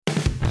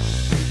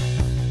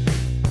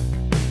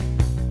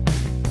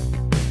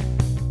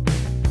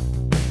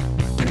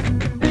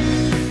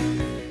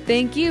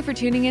Thank you for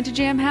tuning into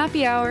Jam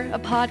Happy Hour, a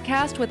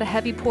podcast with a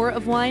heavy pour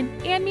of wine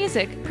and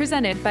music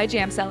presented by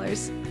Jam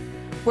Cellars.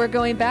 We're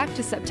going back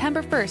to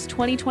September 1st,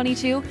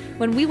 2022,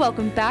 when we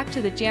welcome back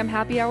to the Jam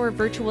Happy Hour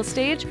virtual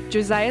stage,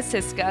 Josiah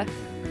Siska.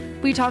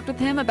 We talked with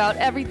him about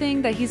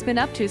everything that he's been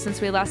up to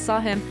since we last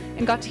saw him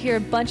and got to hear a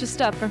bunch of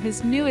stuff from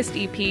his newest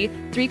EP,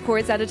 3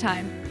 Chords at a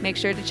Time. Make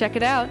sure to check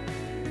it out.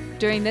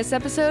 During this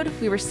episode,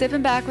 we were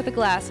sipping back with a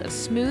glass of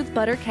smooth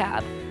butter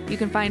cab. You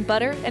can find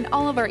butter and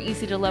all of our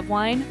easy-to-love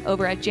wine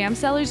over at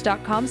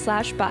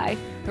jamcellars.com/buy,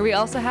 where we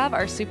also have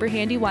our super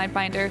handy wine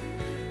finder.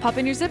 Pop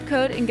in your zip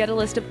code and get a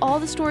list of all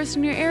the stores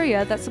in your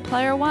area that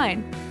supply our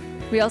wine.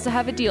 We also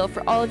have a deal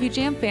for all of you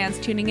Jam fans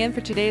tuning in for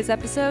today's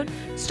episode.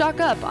 Stock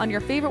up on your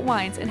favorite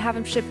wines and have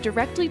them shipped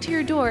directly to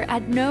your door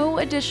at no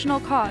additional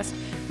cost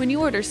when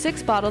you order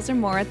 6 bottles or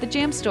more at the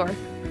Jam store.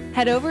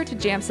 Head over to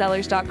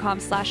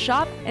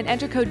jamcellars.com/shop and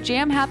enter code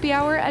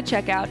JAMHAPPYHOUR at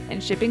checkout,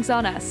 and shipping's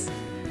on us.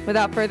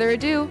 Without further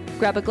ado,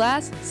 grab a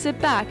glass, sit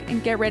back,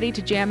 and get ready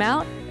to jam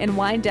out and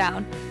wind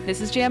down.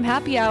 This is Jam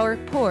Happy Hour,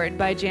 poured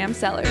by Jam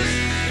Cellars.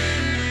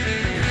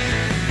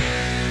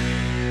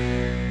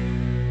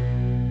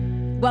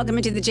 Welcome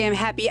into the Jam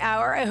Happy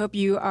Hour. I hope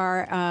you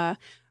are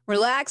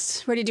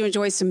relaxed, ready to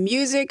enjoy some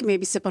music,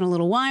 maybe sip on a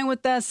little wine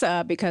with us,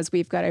 because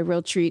we've got a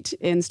real treat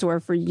in store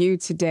for you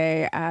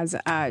today as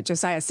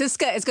Josiah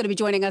Siska is going to be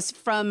joining us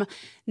from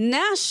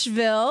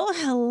Nashville.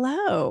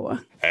 Hello.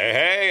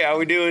 Hey, how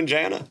we doing,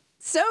 Jana?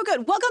 So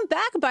good. Welcome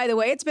back, by the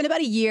way. It's been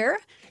about a year.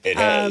 It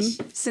has.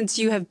 Since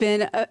you have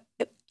been...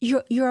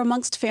 You're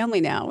amongst family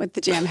now with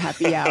the Jam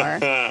Happy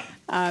Hour.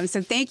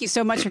 So thank you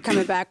so much for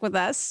coming back with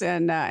us,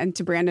 and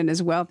to Brandon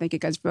as well. Thank you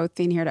guys for both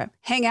being here to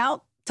hang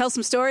out, tell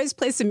some stories,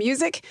 play some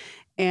music,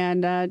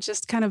 and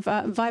just kind of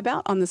vibe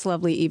out on this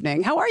lovely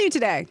evening. How are you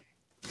today?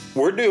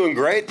 We're doing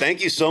great.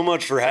 Thank you so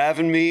much for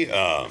having me.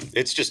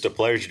 It's just a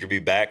pleasure to be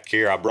back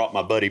here. I brought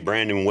my buddy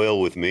Brandon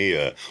Will with me.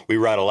 We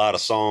write a lot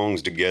of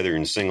songs together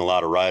and sing a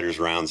lot of writers'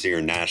 rounds here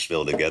in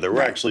Nashville together.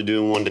 We're actually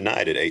doing one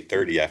tonight at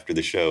 8:30 after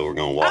the show. We're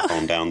going to walk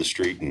on down the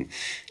street and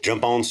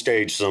jump on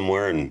stage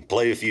somewhere and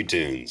play a few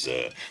tunes.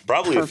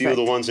 Probably Perfect. A few of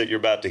the ones that you're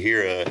about to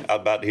hear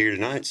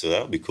tonight, so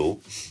that'll be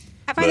cool.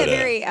 I find that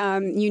very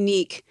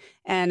unique.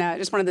 And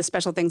just one of the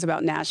special things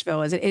about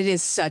Nashville is it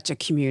is such a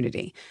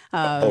community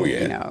of,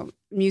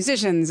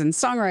 musicians and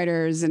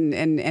songwriters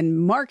and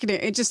marketing.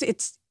 It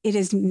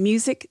is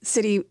Music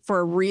City for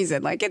a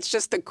reason. Like, it's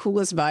just the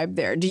coolest vibe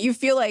there. Do you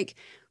feel like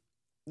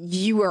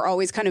you were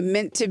always kind of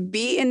meant to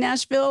be in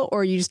Nashville,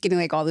 or are you just getting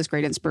like all this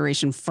great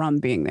inspiration from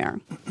being there?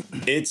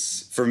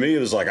 For me, it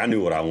was like I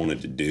knew what I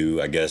wanted to do,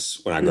 I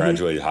guess, when I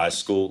graduated high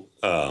school.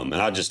 And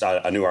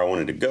I knew where I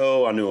wanted to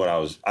go. I knew what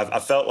I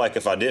felt like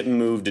if I didn't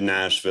move to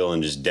Nashville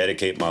and just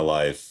dedicate my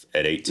life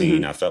at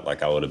 18, I felt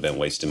like I would have been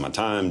wasting my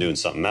time doing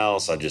something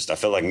else. I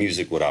felt like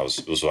music was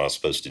what I was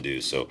supposed to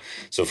do. So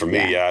for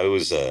me, it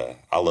was,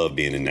 I love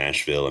being in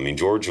Nashville. I mean,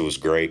 Georgia was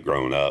great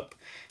growing up.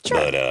 Sure.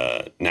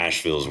 But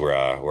Nashville's where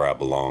I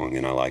belong,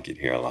 and I like it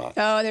here a lot.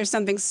 Oh, there's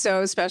something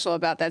so special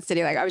about that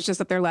city. Like, I was just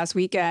up there last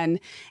weekend,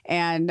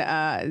 and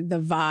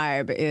the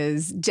vibe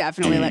is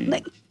definitely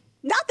like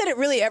not that it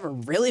really ever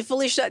really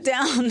fully shut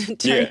down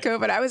during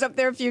COVID. I was up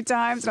there a few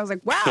times, and I was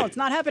like, wow, it's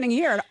not happening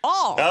here at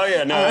all. Oh,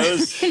 yeah, no, it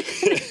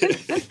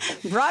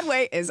was...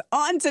 Broadway is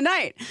on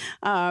tonight.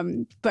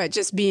 But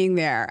just being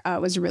there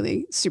was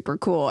really super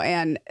cool.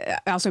 And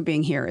also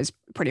being here is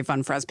pretty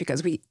fun for us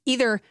because we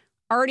either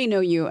already know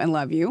you and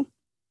love you,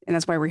 and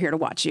that's why we're here to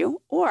watch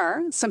you,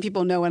 or some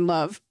people know and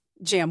love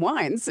Jam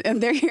Wines,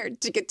 and they're here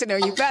to get to know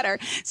you better.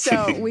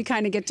 So we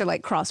kind of get to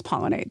like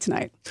cross-pollinate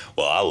tonight.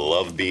 Well, I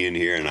love being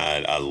here, and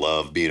I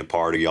love being a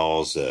part of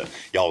y'all's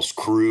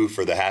crew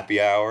for the happy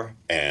hour.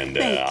 And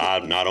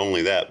not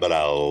only that, but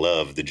I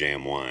love the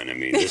Jam Wine. I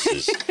mean,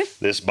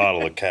 this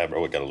bottle of Cabernet.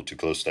 Oh, I got a little too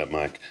close to that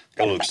mic.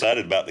 Got a little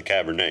excited about the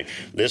Cabernet.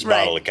 This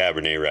bottle of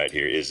Cabernet right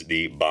here is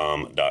the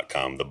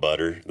bomb.com. The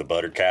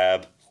butter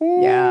cab.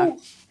 Ooh. Yeah.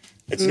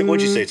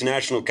 What'd you say? It's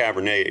National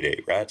Cabernet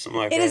Day, right? Something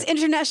like that? It is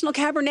International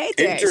Cabernet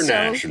Day.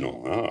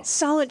 International. So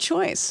solid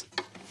choice.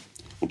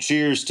 Well,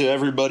 cheers to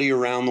everybody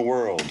around the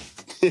world.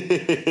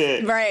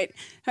 Right.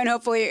 And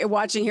hopefully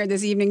watching here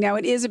this evening. Now,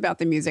 it is about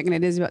the music, and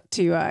it is about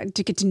to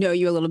get to know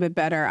you a little bit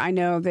better. I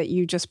know that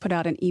you just put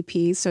out an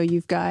EP, so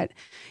you've got,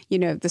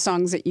 the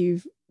songs that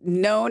you've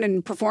known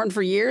and performed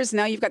for years.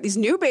 Now you've got these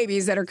new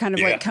babies that are kind of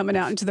like coming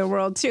out into the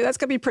world, too. That's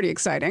going to be pretty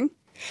exciting.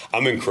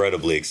 I'm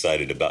incredibly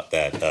excited about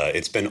that.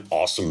 It's been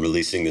awesome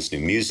releasing this new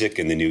music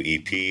and the new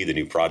EP, the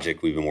new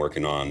project we've been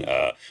working on.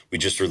 We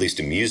just released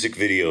a music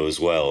video as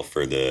well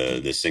for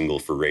the single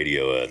for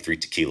radio, 3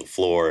 Tequila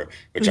Floor,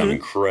 which I'm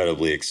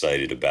incredibly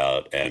excited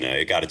about. And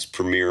it got its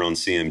premiere on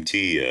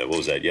CMT, what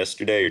was that,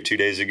 yesterday or 2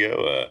 days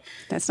ago?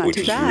 That's not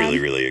too bad. Which was really,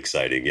 really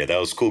exciting. Yeah, that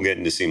was cool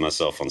getting to see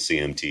myself on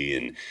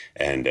CMT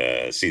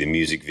and see the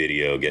music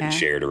video getting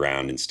shared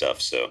around and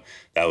stuff. So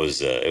that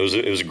was it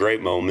was a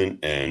great moment,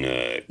 and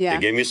it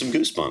gave me some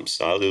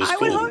goosebumps. It was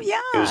cool. Would hope,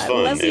 it was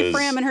fun. Leslie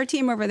Fram and her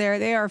team over there,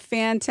 they are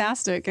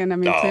fantastic, and I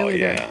mean, clearly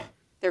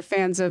they're they're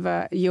fans of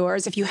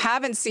yours. If you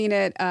haven't seen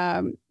it,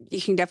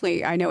 you can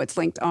definitely, I know it's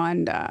linked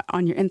on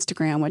your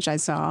Instagram, which I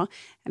saw,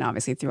 and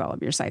obviously through all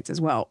of your sites as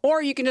well.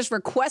 Or you can just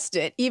request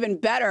it, even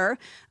better,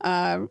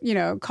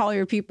 call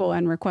your people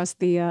and request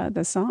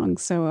the song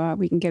so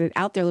we can get it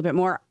out there a little bit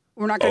more.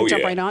 We're not going to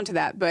jump right onto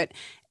that, but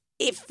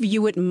if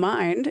you wouldn't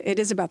mind, it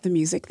is about the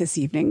music this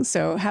evening.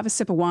 So have a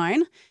sip of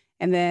wine,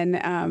 and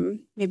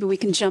then maybe we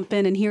can jump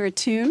in and hear a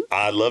tune.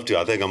 I'd love to.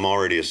 I think I'm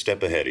already a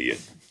step ahead of you.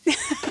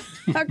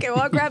 Okay, well,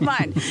 I'll grab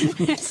mine.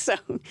 So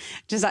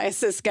Josiah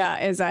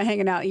Siska is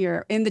hanging out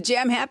here in the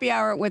Jam Happy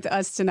Hour with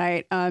us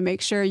tonight.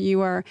 Make sure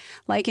you are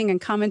liking and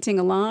commenting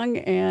along,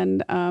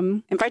 and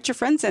invite your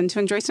friends in to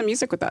enjoy some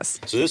music with us.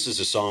 So this is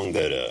a song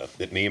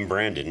that me and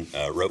Brandon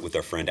wrote with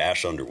our friend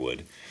Ash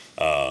Underwood,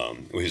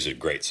 who's a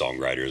great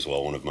songwriter as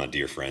well, one of my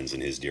dear friends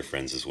and his dear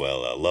friends as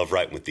well. Love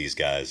writing with these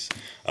guys.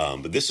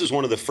 But this is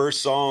one of the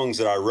first songs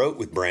that I wrote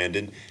with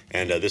Brandon,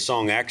 and this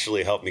song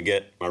actually helped me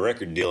get my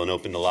record deal and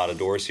opened a lot of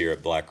doors here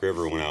at Black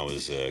River when I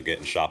was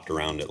getting shopped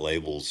around at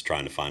labels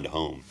trying to find a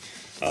home.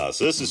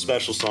 So this is a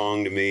special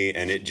song to me,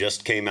 and it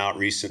just came out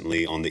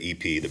recently on the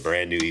EP, the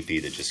brand new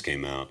EP that just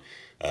came out.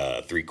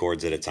 3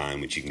 chords at a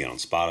time, which you can get on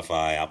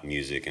Spotify, Apple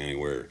Music,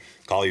 anywhere.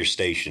 Call your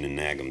station and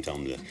nag them, tell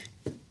them to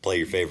play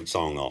your favorite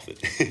song off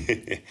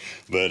it.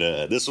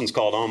 But this one's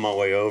called On My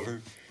Way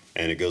Over,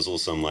 and it goes a little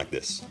something like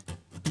this.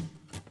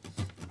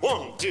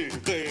 1, 2,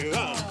 3,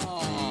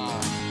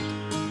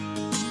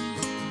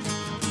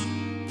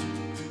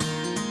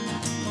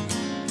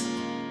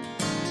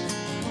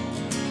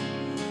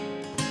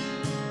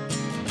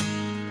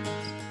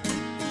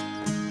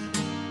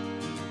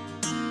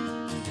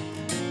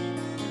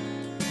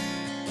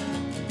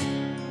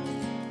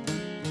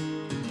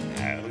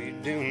 How you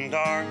doing,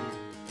 darling?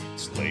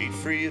 It's late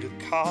for you to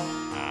call.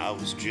 I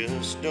was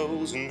just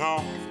dozing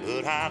off,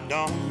 but I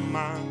don't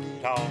mind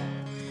at all.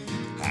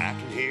 I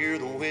can hear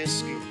the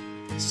whiskey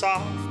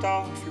soft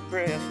off your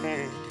breath,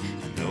 and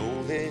I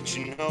know that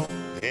you know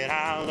that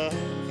I love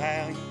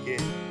how you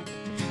get.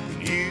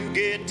 When you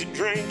get to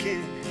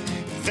drinking,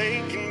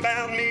 thinking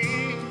about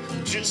me,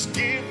 just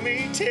give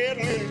me 10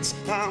 minutes,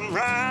 I'm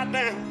right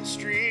down the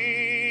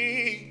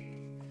street.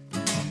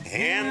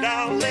 And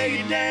I'll lay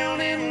you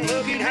down and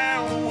look at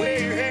how the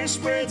way your hair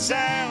spreads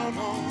out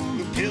on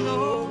the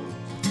pillow.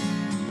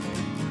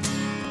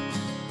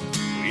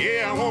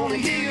 Yeah, I wanna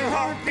hear your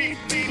heartbeat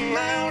beating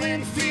loud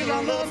and feel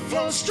our love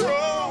flow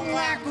strong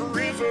like a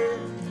river.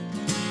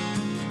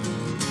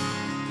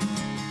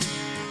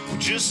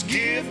 Just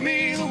give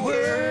me the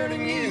word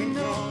and you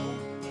know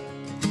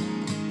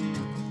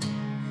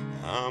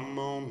I'm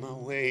on my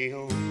way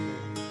over.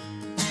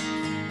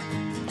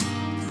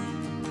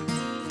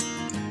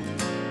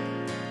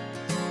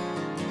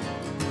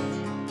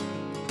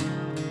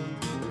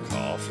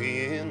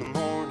 Coffee in the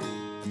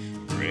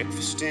morning,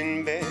 breakfast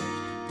in bed.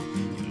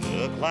 You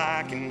look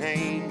like an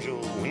angel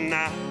when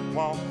I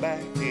walk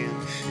back in.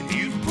 And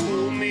you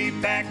pull me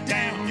back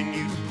down and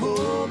you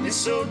pull me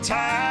so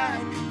tight.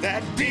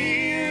 That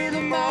beer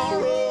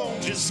tomorrow,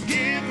 just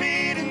give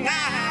me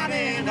tonight.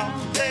 And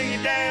I'll lay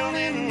you down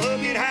and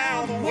look at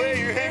how the way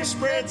your hair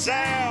spreads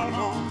out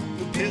on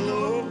the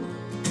pillow.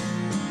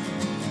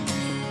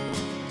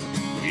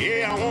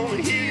 Yeah, I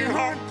wanna hear your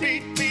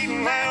heartbeat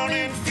beating loud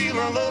and feel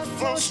our love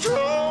flow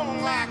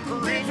strong like a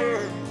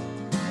river.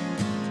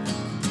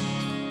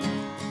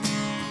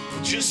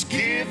 Just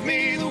give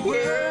me the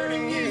word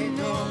and you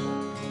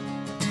know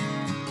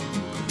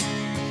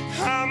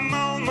I'm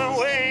on my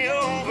way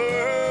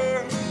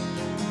over.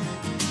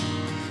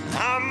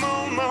 I'm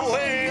on my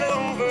way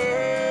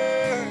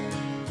over.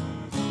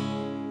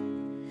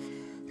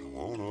 I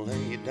wanna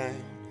lay you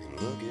down and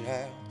look at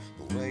how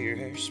the way your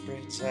hair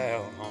spreads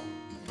out on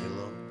the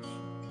pillows.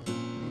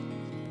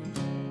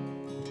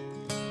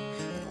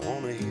 I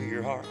wanna hear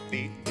your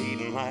heartbeat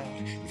beating loud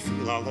and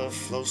feel our love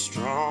flow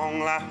strong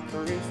like a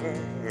river.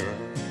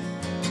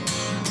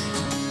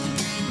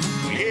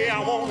 Yeah,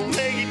 I wanna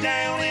lay you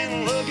down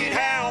and look at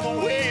how the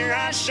way your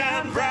eyes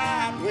shine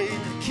bright when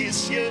I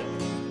kiss you.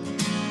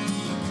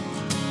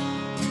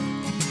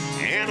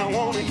 And I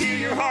wanna hear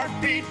your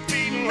heartbeat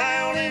beating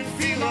loud and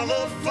feel our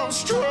love flow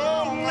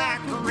strong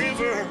like a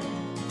river.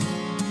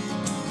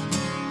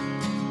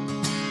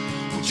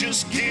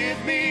 Just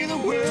give me the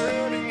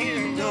word and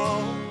you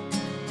know.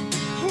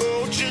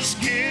 Oh,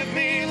 just give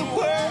me the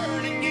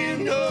word and you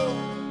know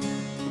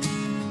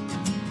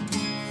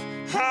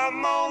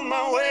I'm on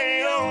my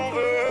way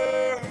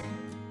over.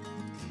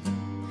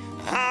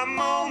 I'm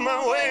on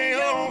my way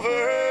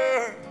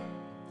over.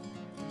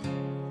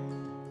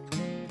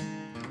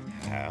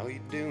 How you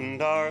doing,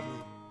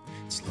 darling?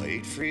 It's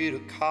late for you to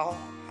call.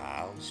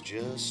 I was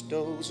just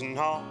dozing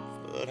off,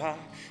 but I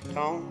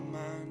don't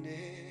mind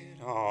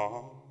at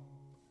all.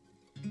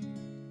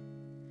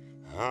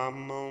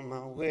 I'm on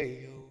my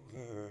way over.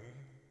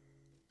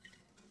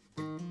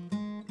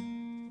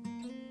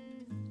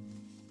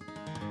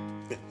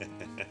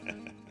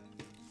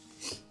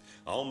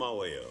 On my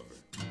way over.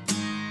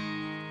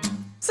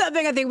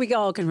 Something I think we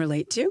all can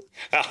relate to.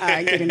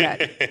 Getting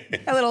that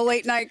a little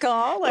late night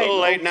call. Like, a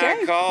little late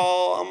night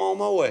call. I'm on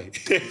my way.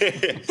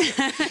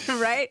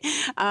 Right?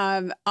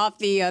 Off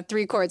the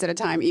 3 Chords at a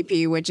Time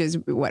EP, which is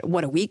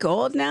what a week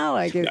old now?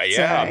 Like it's,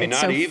 I mean,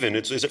 not even.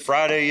 Is it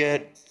Friday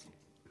yet?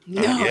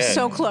 No,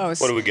 so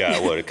close. What do we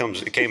got?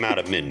 It came out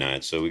at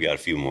midnight, so we got a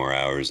few more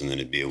hours, and then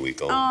it'd be a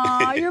week old.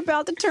 Oh, you're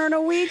about to turn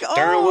a week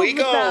old with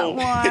that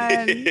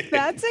one.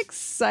 That's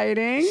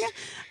exciting.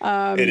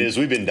 It is.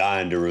 We've been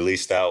dying to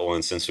release that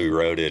one since we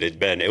wrote it.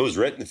 It was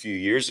written a few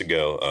years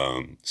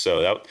ago.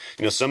 So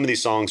that, some of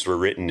these songs were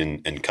written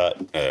and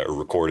cut or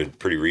recorded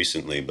pretty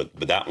recently, but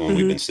that one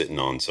we've been sitting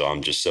on. So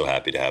I'm just so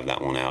happy to have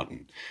that one out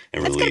and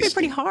released. That's going to be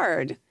pretty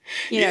hard.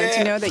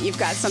 To know that you've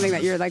got something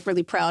that you're like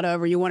really proud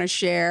of or you want to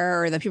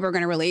share or that people are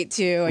going to relate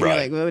to. And you're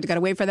like, well, we've got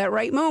to wait for that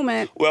right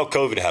moment. Well,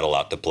 COVID had a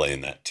lot to play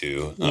in that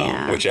too,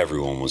 which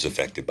everyone was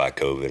affected by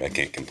COVID. I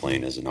can't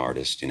complain as an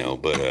artist,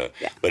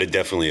 but it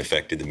definitely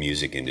affected the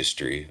music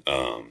industry.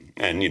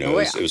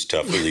 It was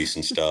tough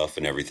releasing stuff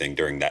and everything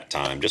during that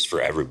time just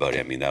for everybody.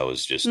 I mean, that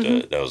was just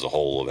that was a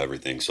whole of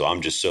everything. So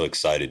I'm just so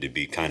excited to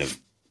be kind of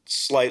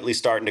slightly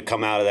starting to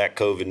come out of that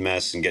COVID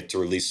mess and get to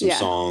release some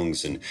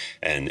songs and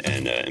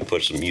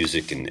put some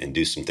music and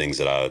do some things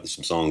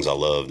some songs I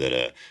love that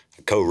I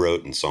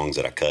co-wrote and songs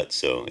that I cut.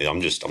 So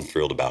I'm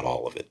thrilled about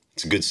all of it.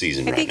 It's a good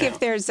season right now. I think if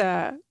there's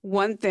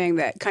one thing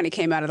that kind of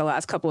came out of the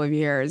last couple of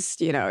years,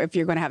 if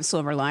you're going to have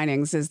silver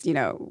linings is,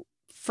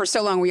 for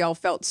so long, we all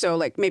felt so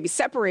like maybe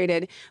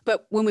separated.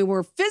 But when we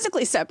were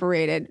physically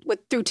separated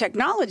through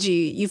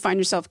technology, you find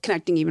yourself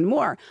connecting even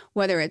more,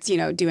 whether it's,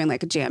 doing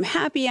like a jam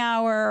happy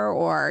hour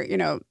or,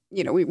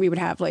 we would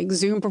have like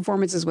Zoom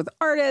performances with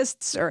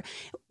artists, or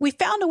we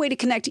found a way to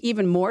connect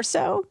even more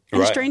so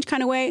in a strange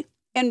kind of way.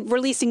 And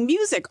releasing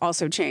music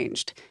also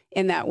changed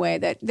in that way,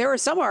 that there are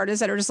some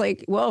artists that are just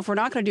like, well, if we're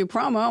not going to do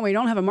promo and we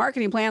don't have a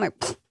marketing plan, like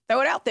throw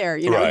it out there,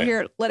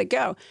 here, let it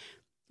go.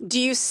 Do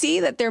you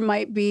see that there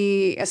might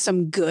be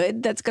some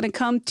good that's going to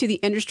come to the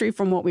industry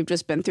from what we've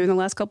just been through in the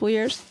last couple of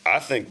years? I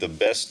think the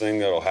best thing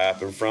that'll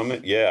happen from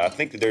it, I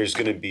think that there's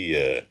going to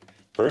be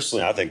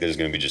personally, I think there's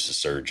going to be just a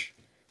surge.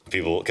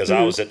 People, because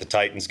I was at the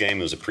Titans game.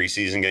 It was a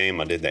preseason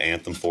game. I did the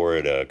anthem for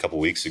it a couple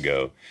weeks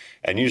ago.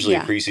 And usually a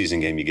preseason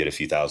game, you get a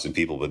few thousand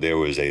people, but there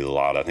was a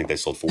lot. I think they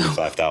sold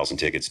 45,000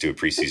 tickets to a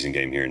preseason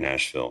game here in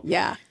Nashville.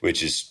 Yeah.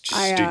 Which is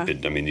just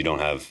stupid. I mean, you don't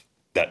have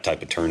that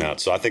type of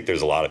turnout. So I think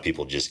there's a lot of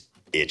people just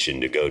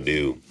itching to go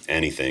do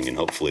anything, and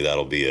hopefully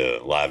that'll be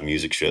live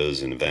music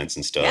shows and events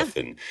and stuff,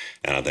 and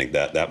I think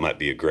that might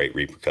be a great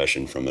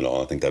repercussion from it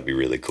all. I think that'd be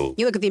really cool.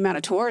 You look at the amount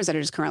of tours that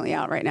are just currently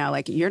out right now,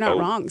 like you're not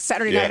wrong.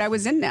 Saturday night I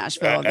was in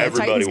Nashville. The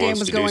Titans game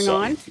was going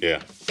on.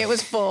 Yeah. It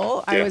was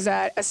full. I was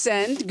at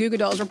Ascend. Goo Goo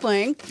Dolls were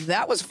playing.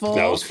 That was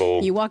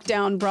full. You walk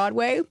down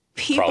Broadway,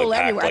 people probably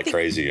everywhere. Packed like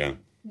crazy,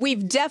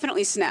 We've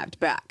definitely snapped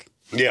back.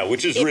 Yeah,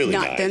 which is really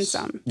nice. If not, then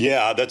some.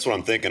 Yeah, that's what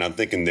I'm thinking. I'm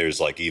thinking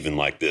there's like even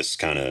like this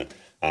kind of,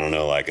 I don't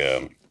know, like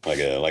a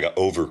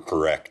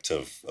overcorrect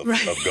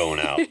of going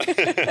out.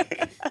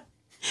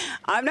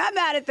 I'm not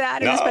mad at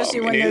that, and especially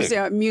when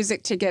there's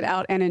music to get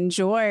out and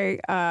enjoy,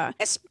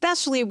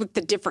 especially with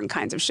the different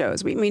kinds of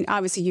shows. I mean,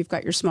 obviously, you've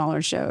got your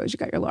smaller shows, you've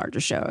got your larger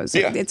shows.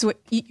 Yeah. It's what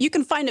you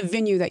can find a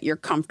venue that you're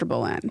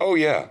comfortable in. Oh,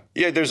 yeah.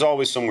 Yeah, there's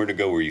always somewhere to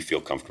go where you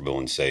feel comfortable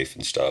and safe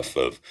and stuff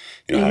of,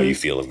 how you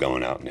feel of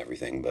going out and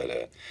everything.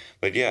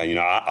 But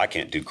yeah, I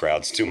can't do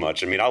crowds too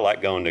much. I mean, I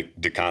like going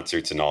to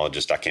concerts and all.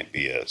 Just I can't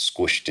be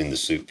squished in the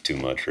soup too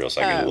much, or else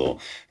I get a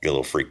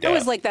little freaked out. It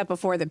was like that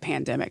before the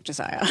pandemic,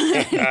 Josiah.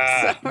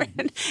 So,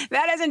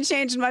 that hasn't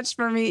changed much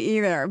for me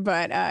either.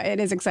 But it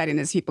is exciting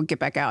as people get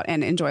back out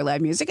and enjoy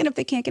live music. And if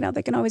they can't get out,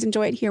 they can always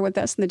enjoy it here with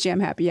us in the Jam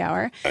Happy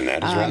Hour. And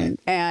that is right.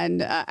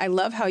 And I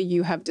love how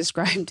you have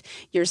described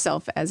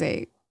yourself as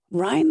a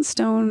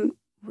rhinestone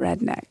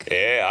redneck.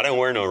 Yeah, I didn't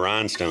wear no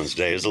rhinestones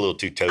today. It was a little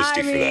too toasty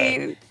for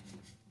that.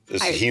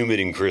 It's humid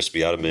and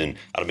crispy. I'd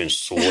have been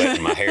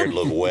sweating. My hair'd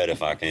look wet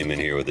if I came in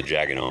here with a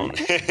jacket on.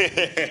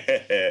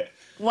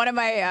 One of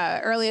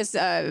my earliest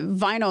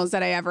vinyls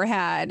that I ever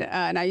had,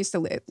 and I used to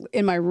live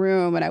in my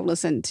room, and I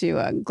listened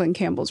to Glenn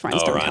Campbell's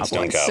Rhinestone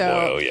Cowboy.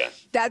 So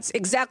that's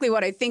exactly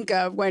what I think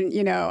of when,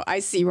 I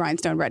see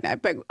Rhinestone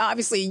Redneck. But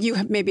obviously, you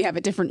maybe have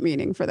a different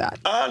meaning for that.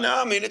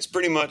 No, I mean, it's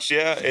pretty much,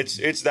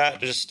 it's that.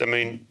 Just, I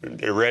mean,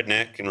 they're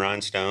redneck and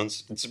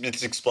rhinestones.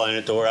 It's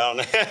explanatory. I don't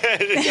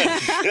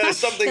know. There's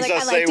some things I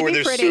say where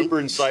they're super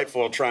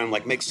insightful. I'll try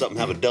and make something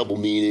have a double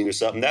meaning or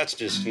something. That's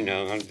just,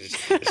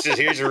 it's just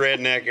here's a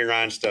redneck and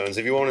rhinestones.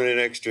 If you wanted an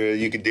extra,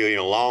 you could do,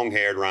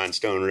 long-haired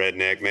rhinestone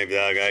redneck. Maybe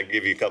I'll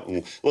give you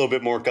a little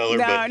bit more color.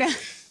 No.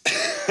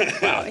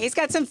 Well, he's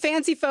got some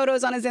fancy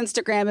photos on his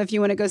Instagram if you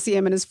want to go see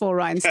him in his full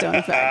rhinestone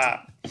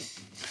effect.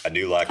 I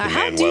do like the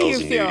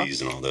Manuels and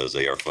Nudies and all those.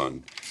 They are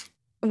fun.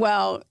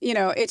 Well,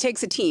 it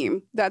takes a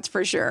team, that's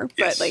for sure.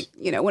 Yes.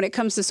 But when it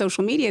comes to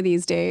social media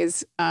these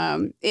days,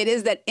 it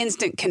is that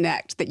instant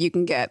connect that you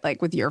can get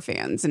with your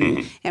fans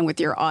and with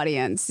your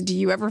audience. Do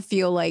you ever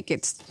feel like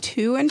it's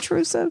too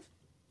intrusive?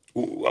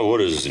 What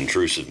does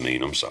intrusive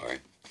mean? I'm sorry.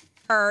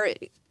 Or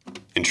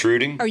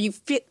intruding? Are you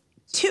fit?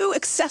 too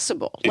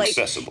accessible.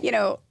 Accessible.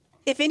 Like,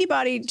 if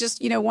anybody just,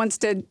 wants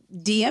to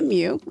DM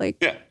you,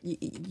 like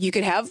you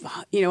could have,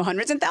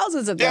 hundreds and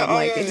thousands of them.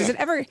 Does it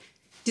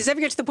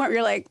ever get to the point where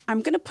you're like,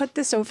 I'm going to put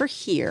this over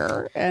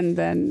here and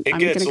then I'm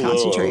going to concentrate? It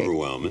gets a little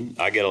overwhelming.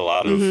 I get a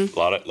lot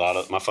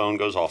of, my phone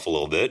goes off a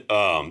little bit.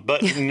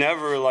 But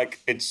never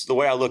it's the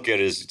way I look at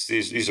it is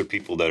these are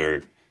people that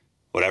are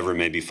whatever,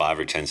 maybe 5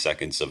 or 10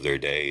 seconds of their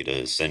day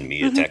to send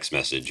me a text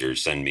message or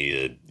send me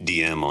a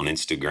DM on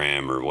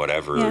Instagram or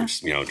whatever, or,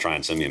 try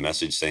and send me a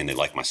message saying they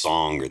like my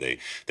song or they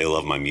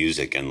love my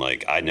music. And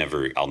I'll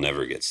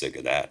never get sick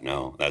of that.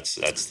 No, that's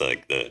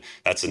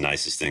the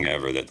nicest thing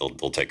ever, that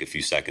they'll take a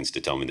few seconds to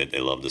tell me that they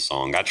love the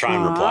song. I try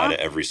and reply to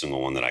every single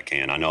one that I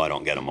can. I know I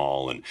don't get them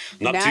all, and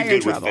I'm not too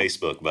good with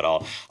Facebook, but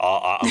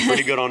I'm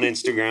pretty good on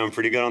Instagram,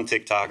 pretty good on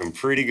TikTok. I'm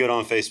pretty good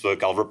on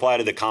Facebook. I'll reply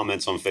to the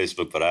comments on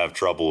Facebook, but I have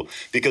trouble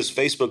because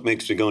Facebook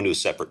makes me go into a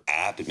separate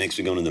app. It makes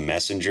me go into the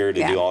Messenger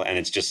to do all, and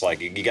it's just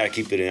like, you got to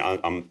keep it in.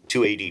 I'm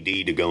too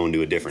ADD to go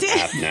into a different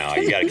app now.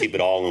 You got to keep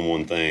it all in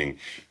one thing,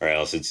 or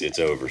else it's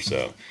over.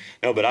 So,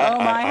 no, but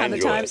I enjoy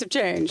the times have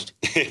changed.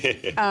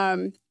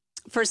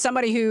 For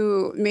somebody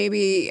who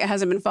maybe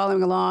hasn't been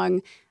following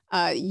along,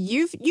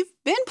 you've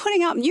been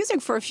putting out music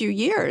for a few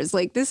years.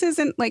 Like, this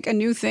isn't like a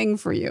new thing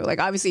for you. Like,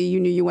 obviously you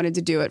knew you wanted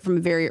to do it from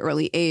a very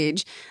early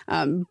age.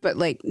 But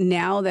like,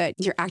 now that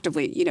you're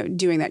actively,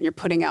 doing that and you're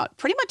putting out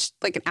pretty much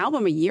like an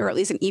album a year, or at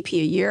least an EP a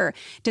year,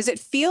 does it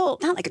feel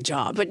not like a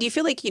job, but do you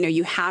feel like,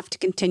 you have to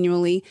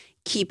continually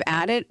keep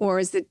at it, or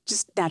is it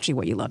just naturally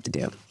what you love to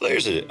do?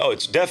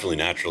 It's definitely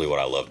naturally what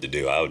I love to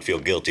do. I would feel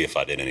guilty if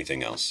I did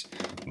anything else.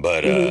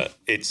 But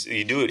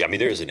you do it. I mean,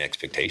 there's an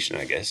expectation,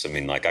 I guess. I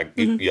mean,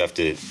 you have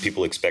to,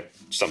 people expect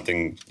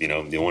something, they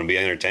want to be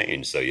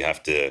entertained. So you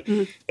have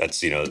to,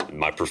 that's,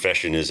 my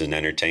profession is an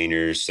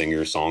entertainer,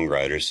 singer,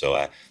 songwriter. So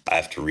I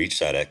have to reach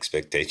that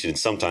expectation. And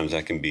sometimes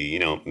that can be,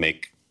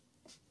 make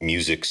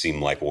music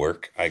seem like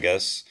work, I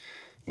guess.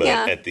 But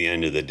at the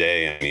end of the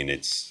day, I mean,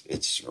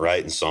 it's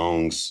writing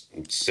songs,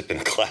 sipping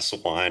a glass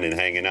of wine, and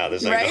hanging out.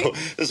 This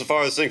is the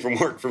farthest thing from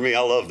work for me.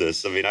 I love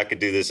this. I mean, I could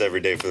do this every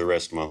day for the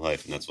rest of my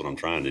life, and that's what I'm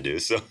trying to do.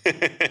 So,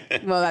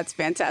 well, that's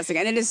fantastic,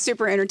 and it is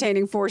super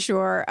entertaining for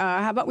sure.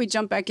 How about we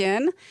jump back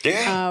in?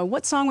 Yeah.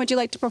 What song would you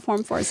like to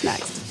perform for us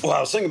next? Well, I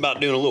was thinking about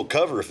doing a little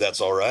cover, if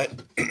that's all right.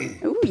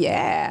 Oh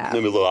yeah.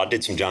 I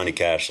did some Johnny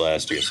Cash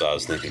last year, so I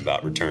was thinking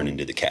about returning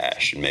to the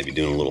Cash and maybe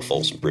doing a little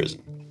Folsom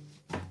Prison.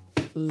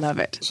 Love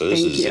it. So this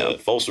is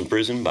Folsom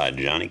Prison by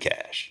Johnny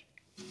Cash.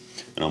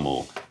 And I'm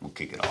gonna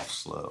kick it off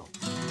slow.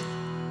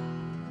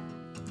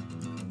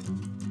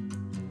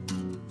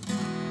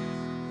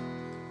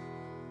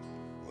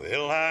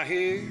 Well, I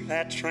hear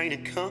that train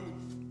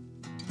a-comin'.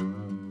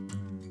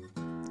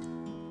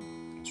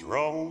 It's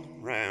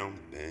rolling round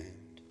the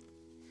bend.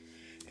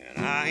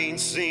 And I ain't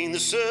seen the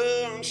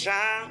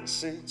sunshine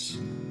since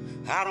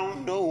I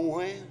don't know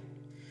when.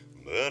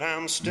 But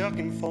I'm stuck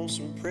in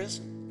Folsom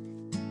Prison.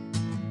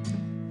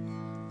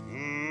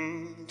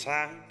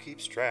 Time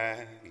keeps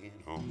dragging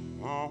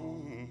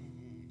on.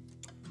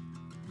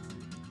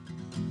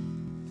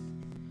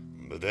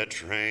 But that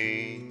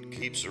train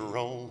keeps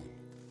rolling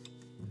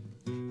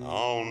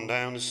on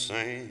down to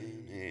San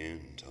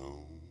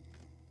Antone.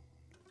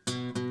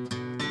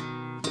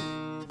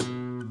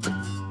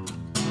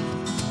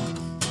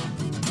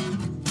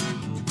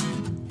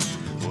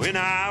 When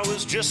I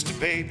was just a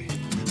baby,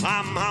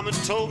 my mama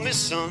told me,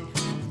 son,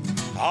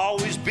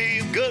 always be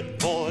a good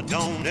boy,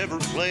 don't ever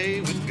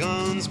play with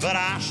guns. But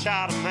I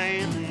shot a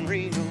man in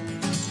Reno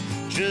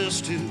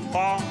just to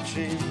watch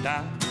him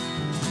die.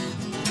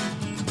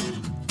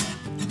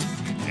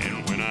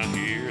 And when I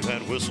hear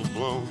that whistle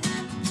blown,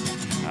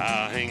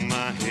 I hang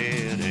my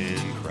head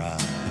and cry.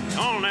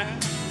 On now.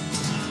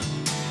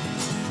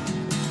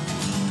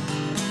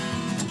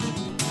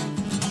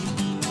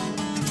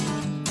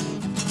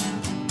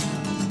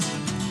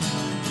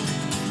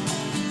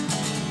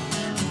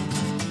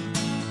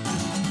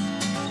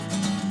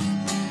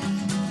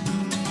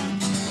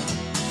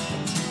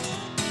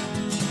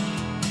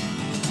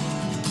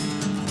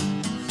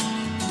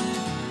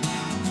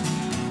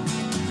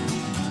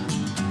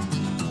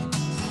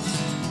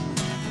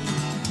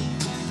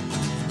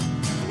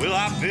 Well,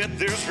 I bet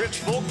there's rich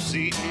folks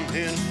eating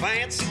in a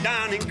fancy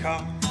dining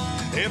car.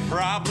 They're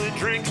probably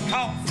drinking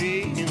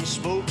coffee and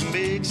smoking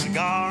big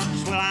cigars.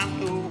 Well, I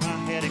know I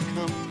had it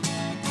coming.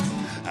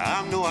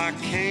 I know I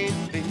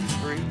can't be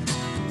free.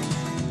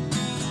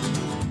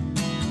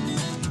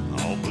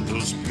 Oh, but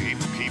those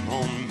people keep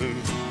on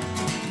moving,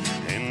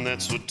 and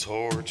that's what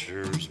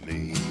tortures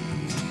me.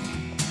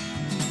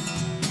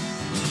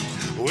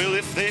 Well,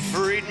 if they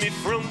freed me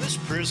from this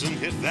prison,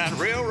 if that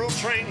railroad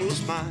train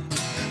was mine,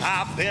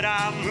 I bet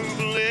I'd move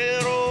a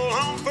little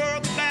on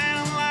further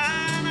down the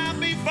line. I'd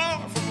be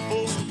far from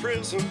Folsom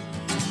Prison.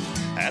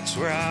 That's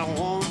where I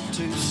want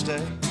to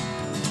stay.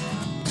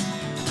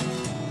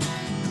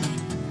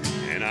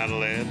 And I'd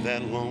let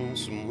that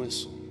lonesome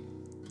whistle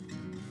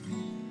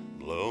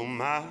blow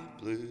my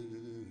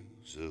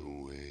blues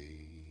away.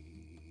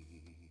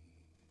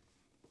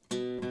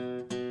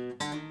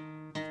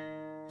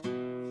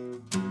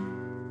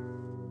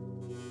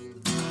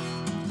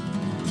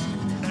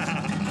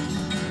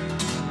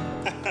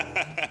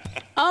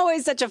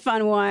 Always such a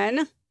fun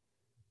one.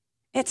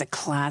 It's a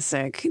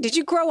classic. Did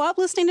you grow up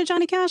listening to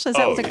Johnny Cash? Is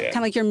that kind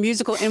of like your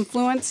musical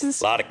influences?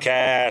 A lot of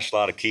Cash, a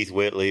lot of Keith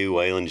Whitley,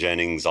 Waylon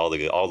Jennings, all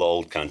the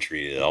old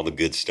country, all the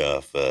good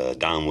stuff.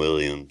 Don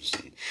Williams,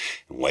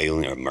 and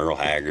Waylon, or Merle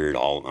Haggard,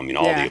 all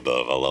the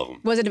above. I love them.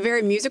 Was it a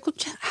very musical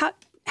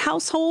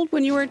household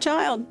when you were a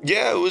child?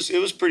 Yeah, it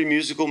was pretty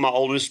musical. My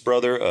oldest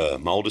brother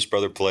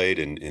played,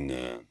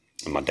 and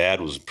my dad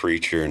was a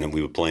preacher, and then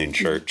we would play in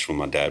church when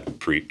my dad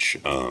would preach.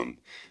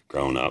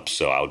 Growing up,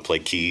 so I would play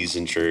keys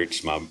in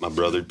church. My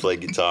brother would play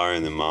guitar,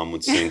 and then Mom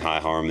would sing high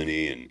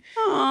harmony, and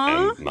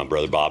my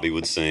brother Bobby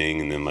would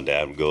sing, and then my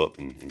dad would go up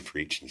and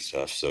preach and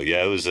stuff. So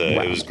yeah, it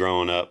was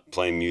growing up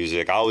playing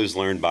music. I always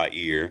learned by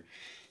ear,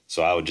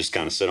 so I would just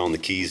kind of sit on the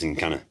keys and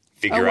kind of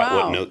figure out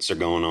what notes are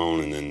going on,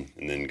 and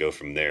then go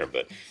from there.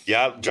 But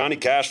yeah, Johnny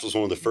Cash was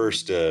one of the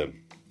first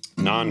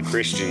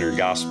non-Christian or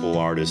gospel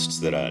artists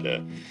that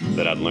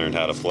I'd learned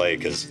how to play,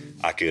 because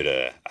I could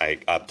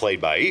I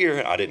played by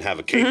ear. I didn't have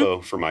a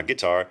capo for my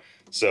guitar,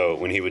 so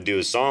when he would do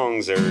his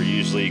songs,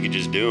 usually you could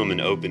just do them in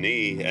open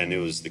E, and it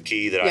was the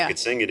key that I could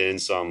sing it in.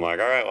 So I'm like,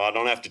 all right, well, I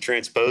don't have to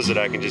transpose it.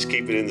 I can just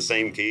keep it in the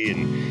same key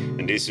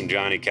and do some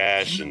Johnny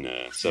Cash. And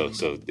so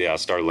I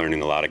started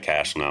learning a lot of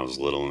Cash when I was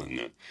little,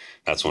 and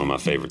that's one of my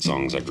favorite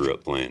songs I grew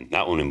up playing.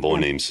 That one and Boy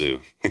Named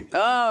Sue.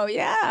 Oh,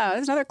 yeah.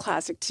 That's another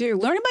classic, too.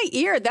 Learning by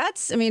ear,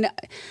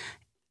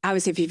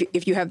 obviously,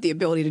 if you have the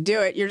ability to do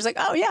it, you're just like,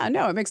 oh, yeah,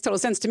 no, it makes total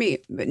sense to me.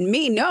 But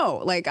me,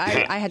 no. Like,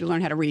 I had to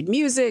learn how to read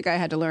music. I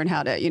had to learn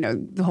how to,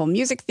 the whole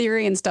music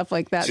theory and stuff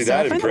like that. See, so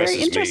that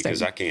impresses me,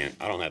 because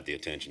I don't have the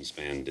attention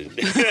span.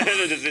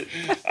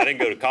 I didn't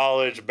go to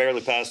college,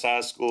 barely passed high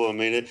school.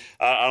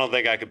 I don't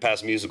think I could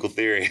pass musical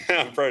theory.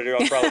 I'll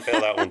probably fail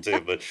that one, too.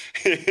 But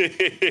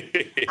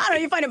I don't know,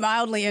 you find it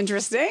mildly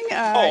interesting.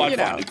 I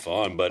find it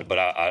fun, but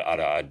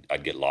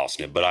I'd get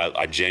lost in it. But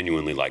I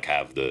genuinely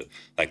have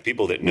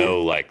people that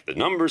know, the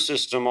number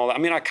system, all that.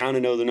 I kind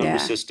of know the number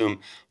system,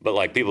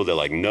 but people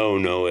that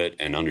know it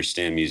and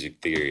understand music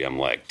theory, I'm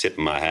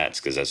tipping my hats,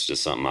 because that's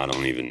just something I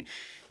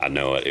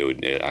know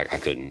I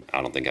couldn't.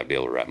 I don't think I'd be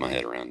able to wrap my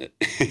head around it.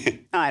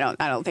 I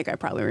don't think I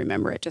probably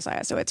remember it,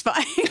 Josiah, so it's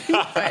fine.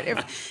 But it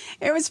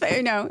was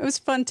it was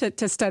fun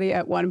to study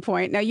at one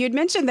point. Now, you had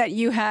mentioned that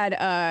you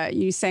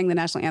sang the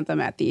national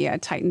anthem at the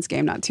Titans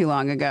game not too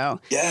long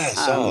ago.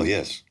 Yes.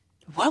 Yes.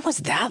 What was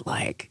that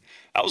like?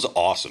 That was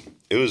awesome.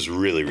 It was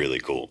really, really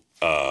cool.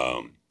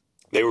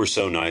 They were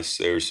so nice.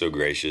 They were so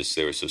gracious.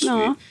 They were so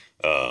sweet.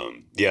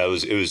 It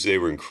was. They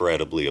were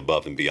incredibly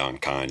above and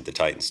beyond kind. The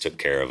Titans took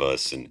care of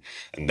us, and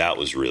that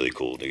was really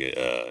cool to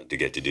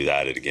get to do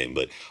that at a game.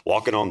 But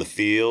walking on the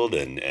field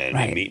and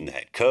meeting the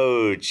head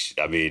coach,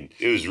 it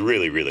was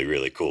really, really,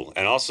 really cool.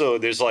 And also,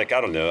 there's I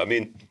don't know.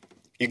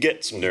 You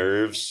get some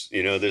nerves.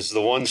 There's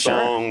the one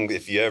song,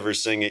 if you ever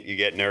sing it, you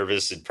get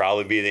nervous. It'd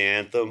probably be the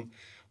anthem.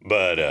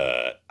 But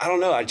I don't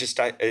know.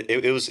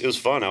 It was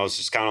fun. I was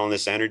just kind of on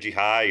this energy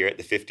high. You're at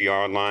the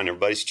 50-yard line,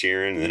 everybody's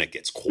cheering, and then it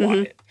gets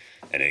quiet,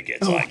 and it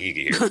gets you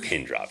can hear a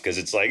pin drop, because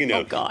it's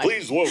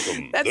please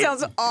welcome. That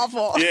sounds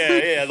awful.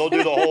 Yeah. They'll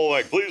do the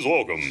whole please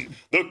welcome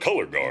the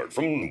color guard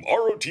from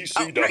ROTC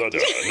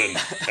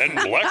and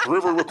Black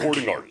River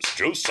recording artist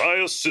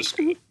Josiah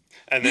Siska,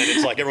 and then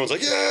it's everyone's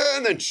yeah,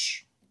 and then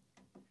shh,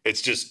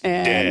 it's just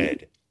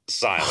dead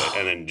silent,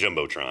 and then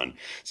Jumbotron.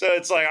 So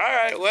it's all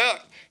right, well,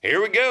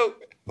 here we go.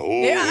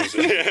 Just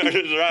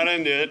right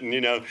into it, and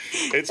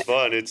it's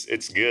fun.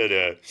 It's good.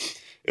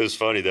 It was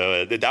funny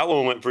though. That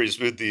one went pretty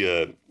smooth.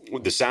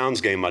 The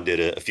Sounds game I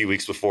did a few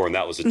weeks before, and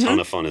that was a ton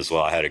of fun as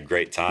well. I had a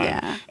great time.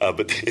 Yeah.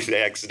 But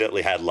they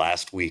accidentally had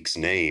last week's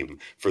name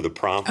for the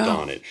prompt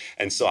on it,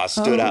 and so I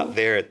stood out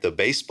there at the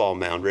baseball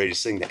mound ready to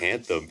sing the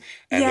anthem,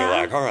 and they're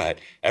like, "All right,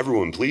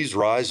 everyone, please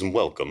rise and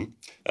welcome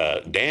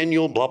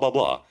Daniel blah blah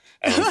blah."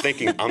 And I'm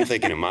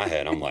thinking in my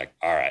head, I'm like,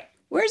 "All right.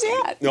 Where's he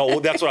at?" No, well,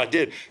 that's what I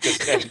did.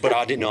 But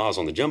I didn't know I was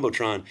on the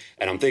Jumbotron.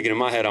 And I'm thinking in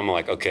my head, I'm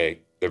like, okay,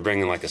 they're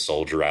bringing a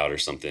soldier out or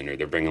something, or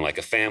they're bringing a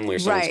family, or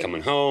someone's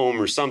coming home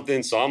or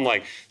something. So I'm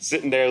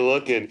sitting there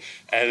looking,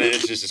 and then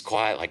it's just as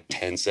quiet,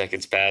 10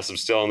 seconds pass. I'm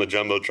still on the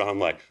Jumbotron. I'm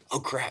like,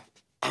 oh, crap.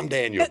 I'm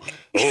Daniel.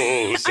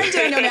 I'm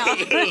Daniel now.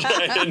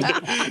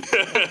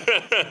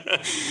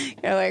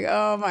 You're like,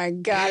 oh my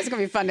God, it's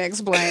gonna be fun to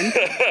explain.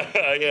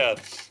 Yeah,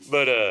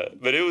 but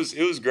it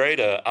was great.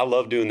 I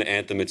love doing the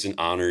anthem. It's an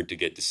honor to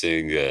get to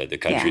sing the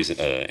country's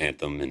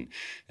anthem,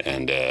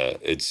 and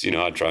it's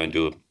I try and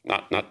do it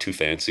not too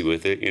fancy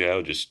with it.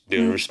 Just do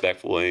it in a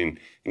respectful way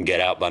and get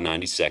out by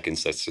 90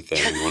 seconds. That's the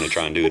thing. We want to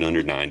try and do it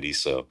under 90.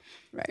 So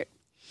right.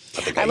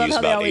 I love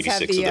how they always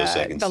have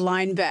the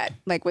line bet,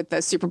 with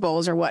the Super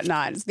Bowls or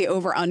whatnot. It's the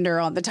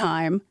over-under on the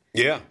time.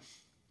 Yeah.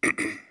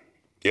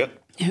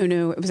 Yep. Who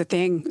knew it was a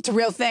thing? It's a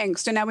real thing.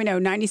 So now we know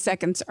 90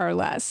 seconds or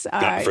less.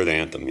 For the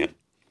anthem, yeah.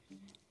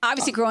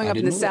 Obviously, growing up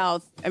in the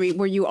South,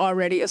 were you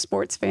already a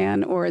sports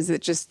fan, or is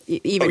it just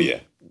even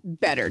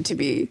better to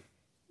be,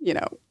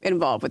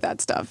 involved with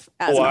that stuff?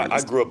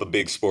 I grew up a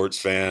big sports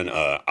fan.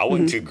 I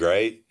wasn't too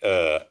great.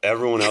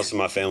 Everyone else in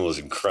my family was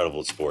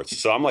incredible at sports.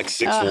 So I'm like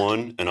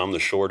 6'1", and I'm the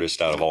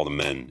shortest out of all the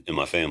men in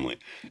my family.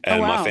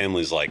 And my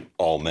family's like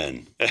all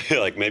men,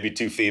 like maybe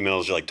 2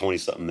 females, like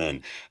 20-something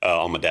men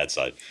on my dad's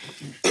side.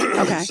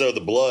 Okay. So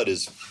the blood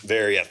is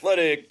very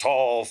athletic,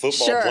 tall,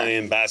 football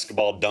playing,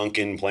 basketball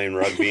dunking, playing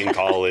rugby in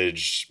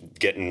college,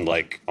 getting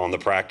like on the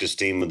practice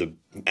team of the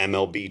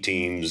MLB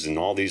teams and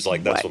all these,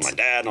 like, that's what my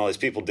dad and all these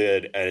people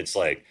did. And it's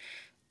like,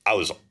 I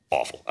was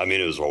awful. I mean,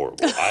 it was horrible.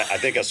 I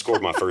think I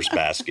scored my first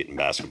basket in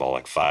basketball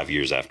like 5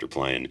 years after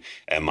playing.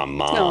 And my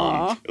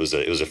mom, it was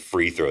a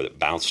free throw that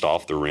bounced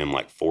off the rim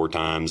like 4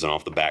 times and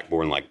off the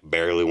backboard and like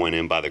barely went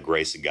in by the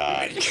grace of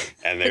God.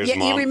 And there's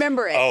Mom. You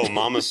remember it. Oh,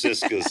 Mama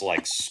Siska's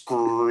like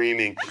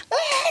screaming,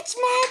 "That's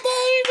my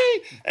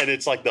baby!" And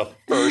it's like the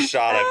first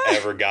shot I've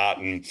ever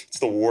gotten. It's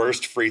the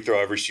worst free throw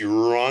ever. She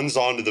runs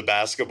onto the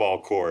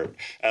basketball court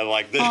and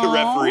like the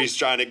referee's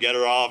trying to get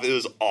her off. It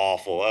was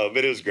awful.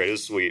 But it was great. It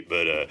was sweet.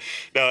 But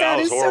no, I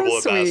was horrible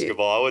at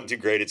basketball. I wasn't too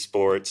great at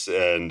sports,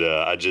 and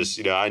I just,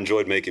 I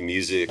enjoyed making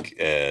music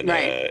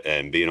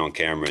and being on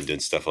camera and doing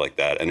stuff like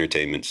that,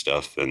 entertainment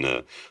stuff. And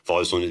I've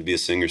always wanted to be a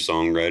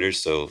singer-songwriter.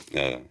 So,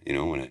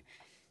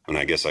 when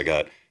I guess I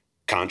got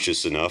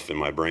conscious enough in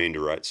my brain to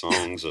write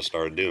songs, I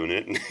started doing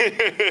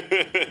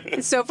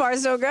it. So far,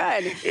 so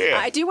good. Yeah.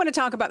 I do want to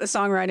talk about the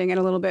songwriting in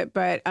a little bit,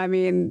 but I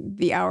mean,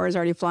 the hour is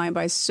already flying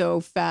by so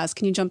fast.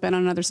 Can you jump in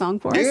on another song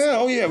for us? Yeah,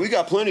 oh yeah, we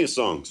got plenty of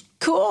songs.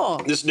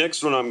 Cool. This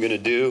next one I'm going to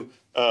do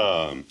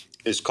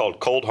is called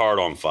Cold Heart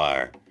on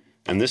Fire.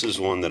 And this is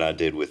one that I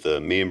did with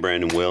me and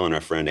Brandon Will, and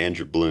our friend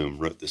Andrew Bloom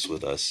wrote this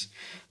with us.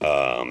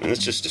 And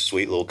it's just a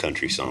sweet little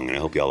country song, and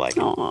I hope y'all like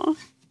it. Aw,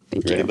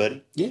 thank you. Ready,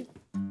 buddy? Yeah.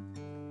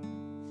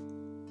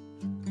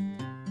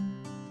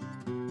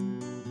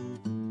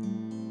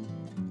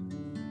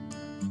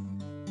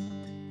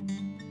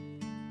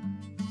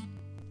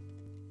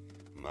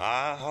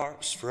 My heart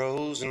was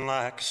frozen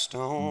like a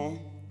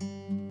stone.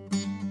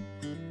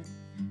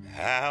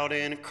 Out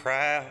in a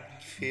crowd,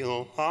 I'd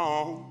feel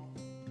alone.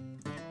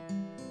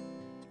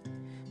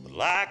 But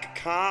like a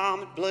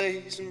comet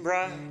blazing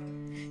bright,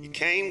 you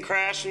came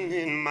crashing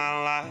in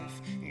my life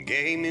and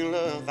gave me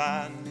love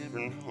I'd never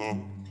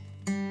known.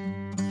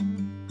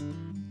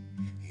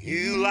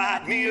 You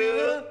light me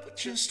up with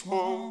just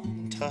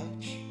one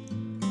touch.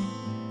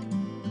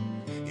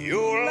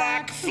 You're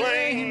like a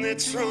flame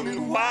that's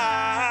running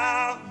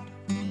wild,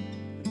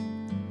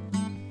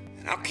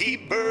 and I'll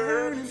keep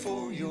burning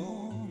for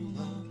your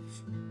love.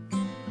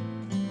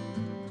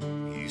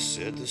 You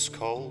set this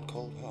cold,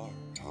 cold heart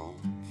on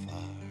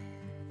fire,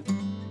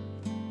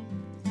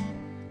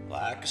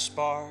 like a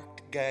spark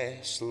of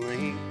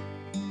gasoline.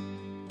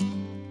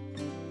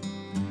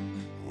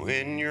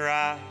 When your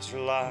eyes are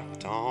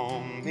locked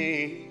on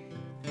me,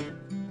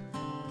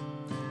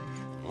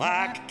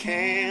 like a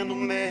candle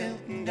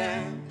melting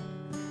down.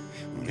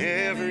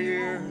 Whenever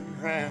you're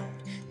around,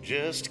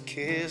 just a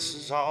kiss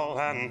is all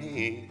I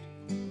need.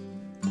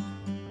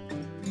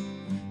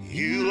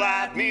 You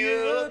light me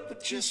up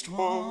with just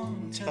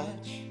one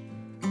touch.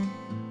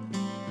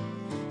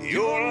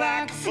 You're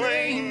like a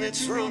flame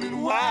that's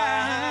running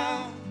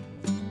wild,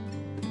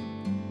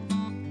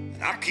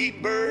 and I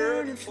keep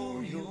burning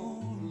for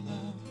your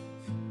love.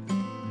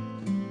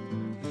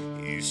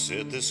 You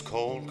set this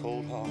cold,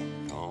 cold heart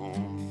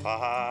on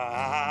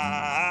fire.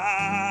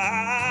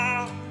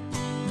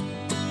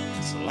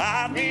 So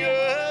light me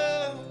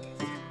up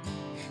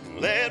and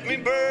let me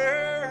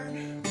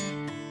burn.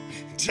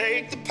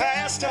 Take the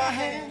past I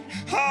had,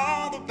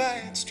 all the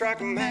bad, strike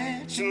a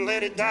match and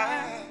let it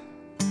die.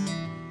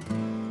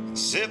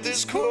 Set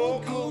this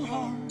cold, cold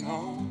heart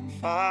on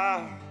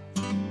fire.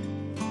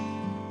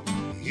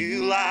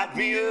 You light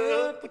me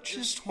up with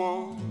just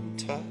one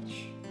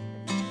touch.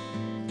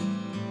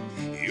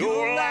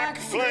 You're like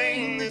a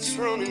flame that's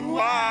running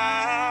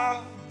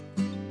wild,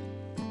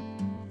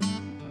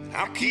 and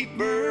I'll keep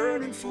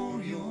burning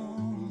for your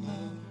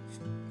love.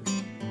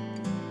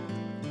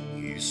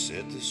 You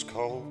set this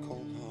cold,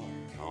 cold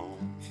heart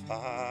on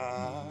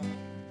fire.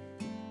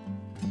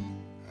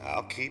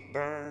 I'll keep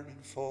burning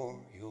for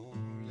your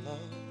love.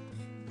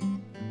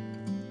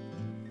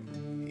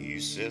 You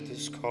set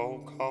this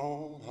cold,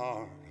 cold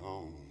heart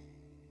on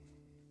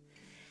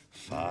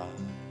fire.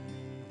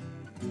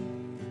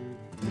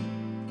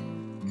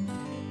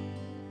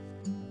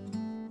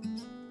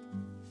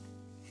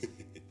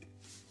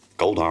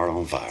 Cold Heart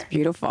on Fire.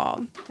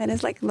 Beautiful. That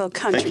is like a little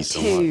country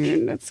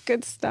tune. That's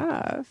good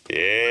stuff. Yeah,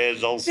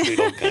 it's old sweet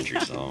old country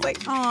song.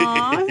 Like,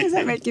 aw, does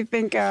that make you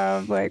think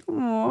of like,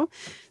 aw,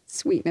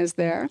 sweetness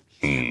there?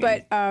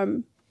 But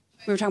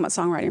we were talking about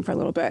songwriting for a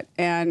little bit,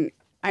 and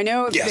I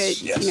know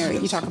that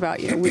you talk about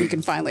when you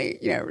can finally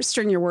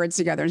string your words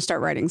together and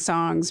start writing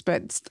songs.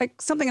 But it's like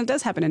something that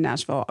does happen in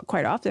Nashville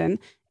quite often,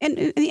 and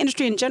in the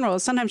industry in general.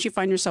 Sometimes you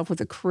find yourself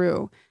with a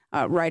crew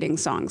writing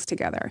songs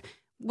together,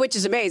 which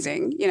is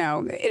amazing.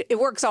 It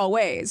works all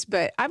ways.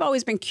 But I've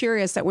always been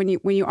curious that when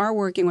you are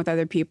working with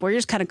other people, you're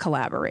just kind of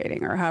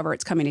collaborating or however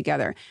it's coming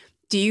together.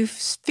 do you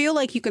feel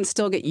like you can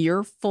still get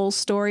your full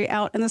story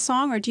out in the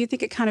song, or do you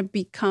think it kind of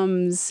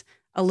becomes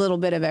a little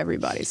bit of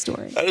everybody's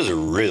story? That is a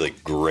really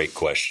great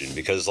question,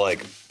 because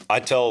like I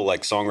tell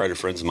like songwriter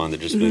friends of mine that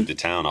just moved to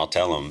town, I'll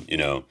tell them, you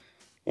know,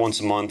 once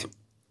a month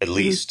at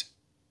least.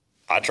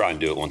 I try and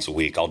do it once a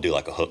week. I'll do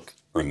like a hook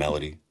or a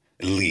melody,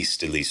 at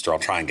least, or I'll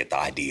try and get the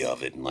idea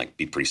of it and like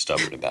be pretty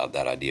stubborn about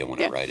that idea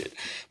when I write it.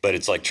 But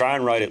it's like try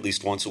and write at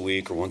least once a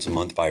week or once a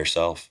month by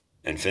yourself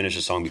and finish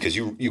a song, because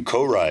you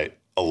co-write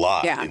a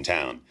lot in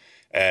town.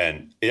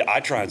 And I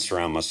try and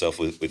surround myself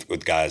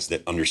with guys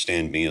that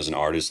understand me as an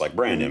artist, like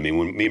Brandon. I mean,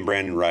 when me and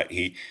Brandon write,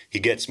 he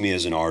gets me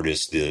as an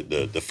artist.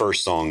 The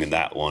first song and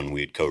that one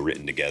we had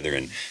co-written together,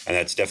 and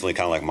that's definitely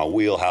kind of like my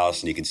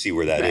wheelhouse, and you can see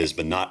where that is.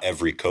 But not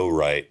every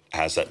co-write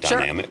has that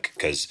dynamic,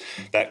 because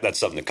that's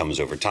something that comes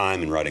over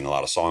time and writing a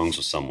lot of songs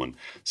with someone.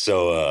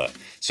 So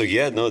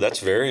yeah, no,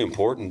 that's very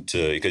important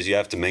because you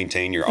have to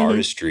maintain your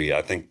artistry.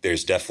 I think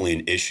there's definitely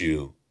an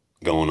issue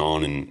going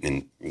on,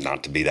 and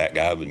not to be that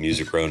guy, but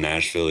Music Row,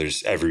 Nashville,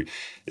 you're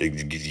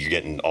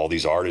getting all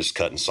these artists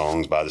cutting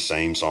songs by the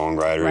same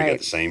songwriter, you get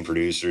the same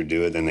producer to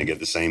do it, then they get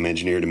the same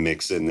engineer to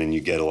mix it, and then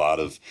you get a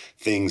lot of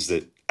things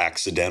that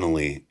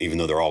accidentally, even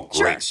though they're all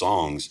great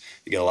songs,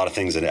 you get a lot of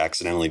things that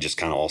accidentally just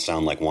kind of all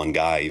sound like one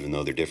guy, even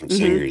though they're different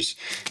singers.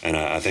 And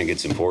I think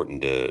it's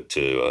important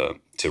to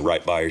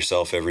write by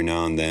yourself every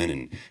now and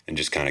then, and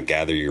just kind of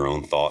gather your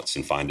own thoughts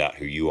and find out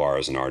who you are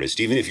as an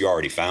artist. Even if you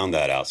already found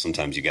that out,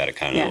 sometimes you got to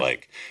kind of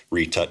like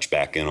retouch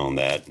back in on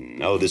that.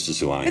 And, this is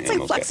who I am. It's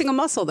like flexing a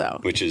muscle, though.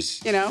 Which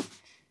is, you know?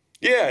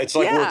 Yeah, it's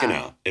like working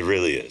out. It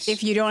really is.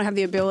 If you don't have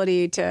the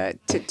ability to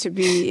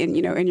be in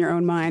your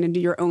own mind and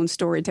do your own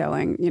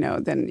storytelling,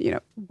 then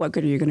what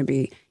good are you going to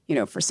be,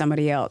 for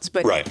somebody else?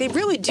 But they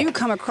really do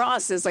come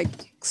across as like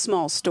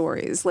small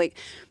stories. Like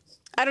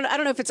I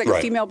don't know if it's like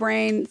a female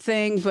brain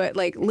thing, but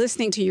like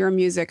listening to your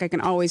music, I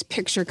can always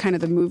picture kind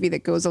of the movie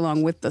that goes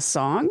along with the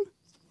song.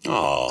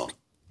 Oh,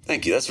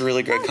 thank you. That's a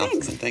really great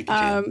compliment. Thank you,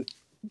 Jen.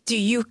 Do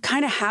you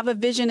kind of have a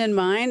vision in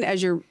mind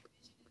as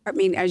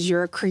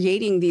you're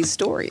creating these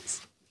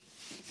stories?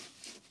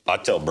 I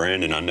tell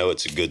Brandon, I know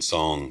it's a good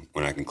song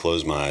when I can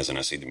close my eyes and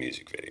I see the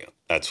music video.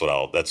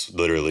 That's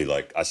literally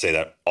like, I say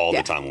that all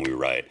the time when we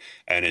write.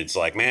 And it's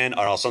like, man,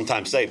 or I'll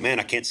sometimes say, man,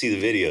 I can't see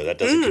the video. That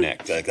doesn't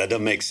connect. Like, that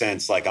doesn't make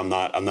sense. Like,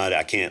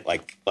 I can't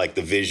like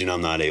the vision,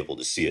 I'm not able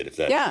to see it. If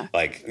that,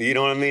 like, you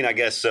know what I mean? I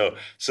guess so.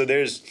 So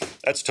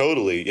that's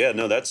totally,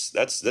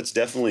 that's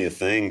definitely a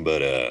thing.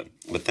 But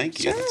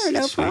thank you. Sure,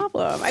 no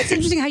problem. It's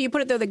interesting how you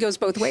put it, though, that goes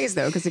both ways,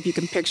 though, because if you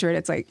can picture it,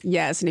 it's like,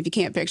 yes. And if you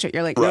can't picture it,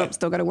 you're like, nope,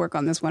 still got to work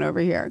on this one over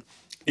here.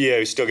 Yeah,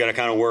 we still got to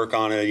kind of work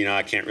on it.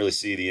 I can't really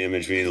see the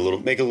image. We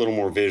need make it a little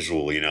more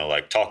visual,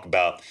 like talk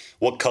about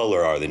what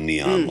color are the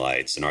neon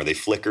lights and are they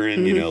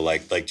flickering,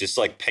 like just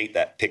like paint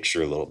that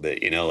picture a little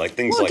bit, like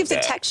things like that. It gives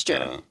it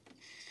texture.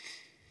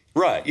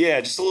 Right.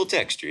 Yeah. Just a little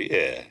texture.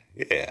 Yeah.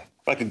 Yeah.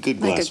 Like a good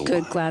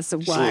glass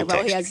of wine.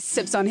 While he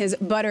sips on his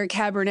butter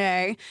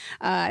Cabernet.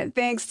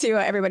 Thanks to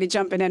everybody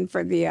jumping in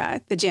for the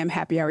Jam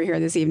Happy Hour here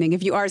this evening.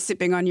 If you are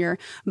sipping on your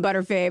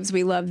butter faves,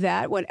 we love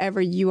that.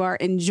 Whatever you are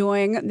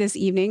enjoying this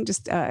evening,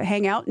 just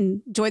hang out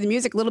and enjoy the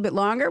music a little bit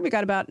longer. We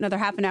got about another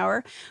half an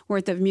hour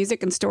worth of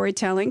music and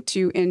storytelling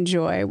to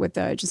enjoy with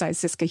Josiah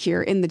Siska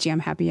here in the Jam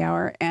Happy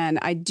Hour. And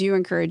I do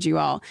encourage you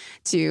all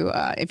to,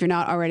 if you're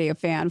not already a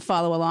fan,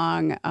 follow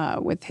along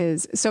with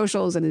his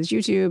socials and his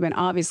YouTube, and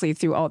obviously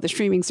through all the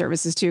streaming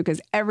services too,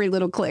 because every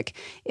little click,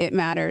 it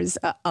matters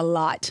a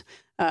lot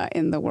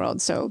in the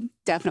world. So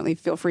definitely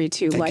feel free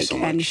to like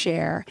and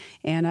share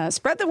and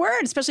spread the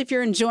word, especially if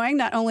you're enjoying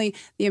not only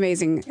the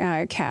amazing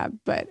Cab,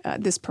 but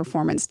this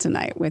performance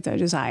tonight with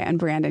Josiah and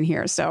Brandon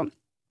here. So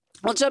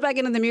we'll jump back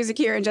into the music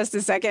here in just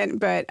a second,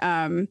 but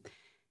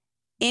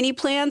any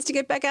plans to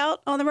get back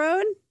out on the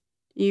road?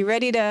 You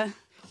ready to?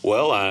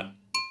 Well,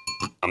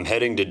 I'm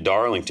heading to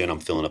Darlington. I'm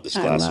filling up this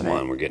glass of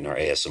wine. We're getting our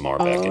ASMR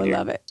back in here. I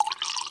love it.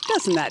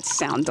 Doesn't that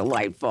sound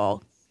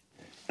delightful?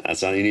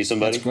 You need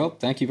somebody? Well,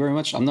 thank you very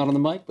much. I'm not on the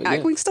mic, but we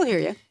can still hear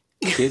you.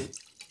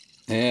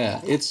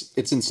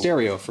 It's in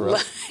stereo for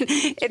us.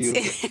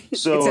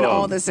 It's in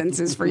all the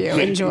senses for you.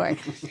 Enjoy.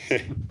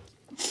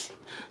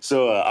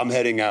 So I'm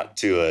heading out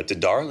to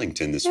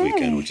Darlington this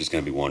weekend, which is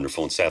going to be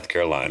wonderful, in South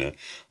Carolina.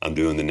 I'm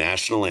doing the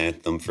national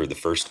anthem for the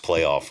first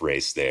playoff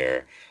race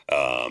there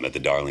at the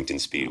Darlington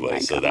Speedway.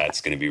 So that's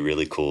going to be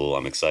really cool.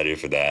 I'm excited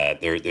for that.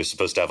 They're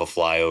supposed to have a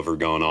flyover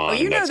going on. Oh,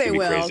 you know they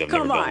will.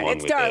 Come on,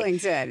 it's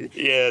Darlington.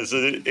 Yeah,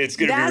 so it's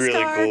going to be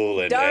really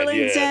cool. And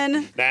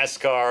Darlington.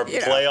 NASCAR,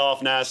 playoff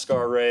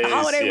NASCAR race.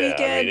 Holiday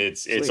weekend. I mean,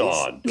 it's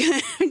on.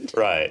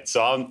 Right.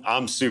 So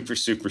I'm super,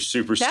 super,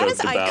 super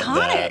stoked about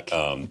iconic.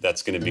 that.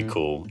 That's going to be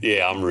cool.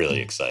 Yeah, I'm really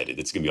excited.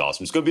 It's going to be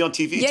awesome. It's going to be on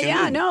TV too.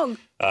 Yeah, no.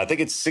 I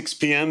think it's 6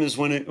 p.m. is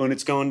when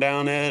it's going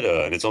down at,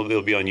 and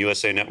it'll be on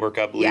USA Network,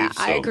 I believe. Yeah,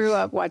 I grew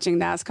up watching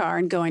NASCAR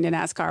and going to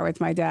NASCAR with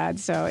my dad,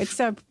 so it's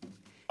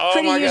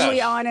pretty usually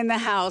on in the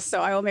house.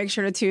 So I will make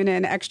sure to tune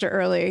in extra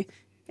early.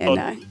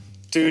 And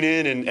tune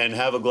in and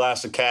have a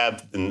glass of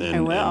Cab and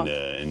I will.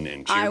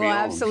 And I will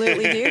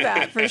absolutely do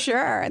that for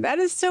sure. That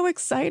is so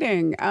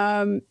exciting.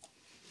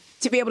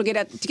 to be able to get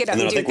out and, then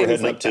do I think we're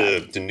things heading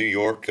like up to New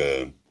York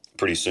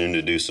pretty soon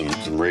to do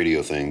some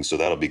radio things, so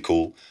that'll be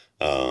cool.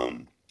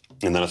 And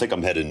then I think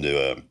I'm heading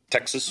to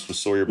Texas with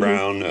Sawyer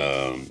Brown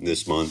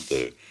this month.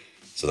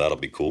 So that'll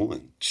be cool.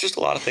 And it's just a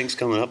lot of things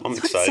coming up. I'm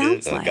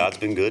excited. Like. God's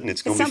been good, and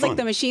it's going to be fun. It sounds like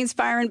the machine's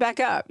firing back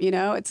up.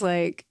 It's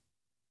like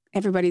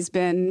everybody's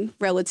been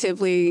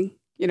relatively,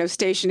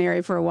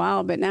 stationary for a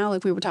while. But now,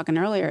 like we were talking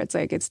earlier, it's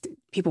like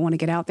people want to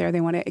get out there.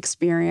 They want to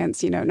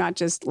experience, not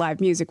just live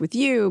music with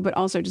you, but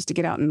also just to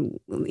get out and,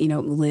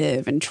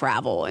 live and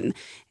travel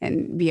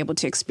and be able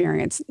to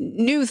experience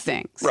new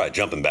things. Right.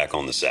 Jumping back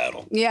on the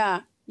saddle.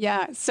 Yeah.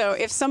 Yeah. So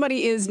if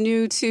somebody is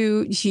new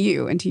to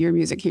you and to your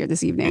music here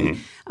this evening,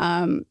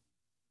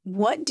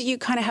 what do you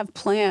kind of have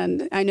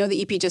planned? I know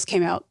the EP just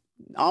came out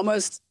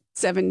almost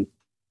 7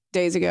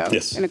 days ago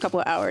in a couple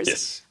of hours.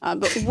 Yes.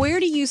 But where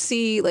do you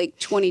see like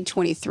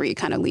 2023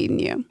 kind of leading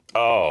you?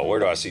 Oh, where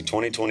do I see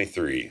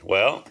 2023?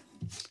 Well,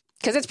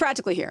 because it's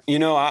practically here.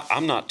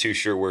 I'm not too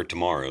sure where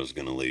tomorrow is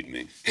going to lead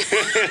me.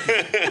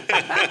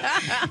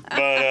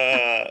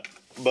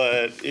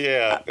 But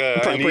yeah,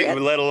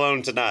 let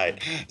alone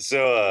tonight.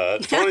 So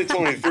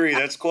 2023,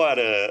 that's quite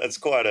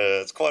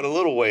a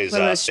little ways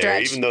out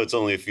there, even though it's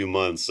only a few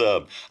months.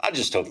 I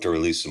just hope to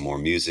release some more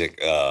music.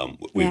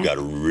 We've got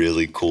a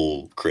really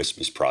cool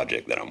Christmas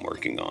project that I'm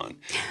working on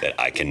that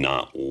I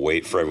cannot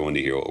wait for everyone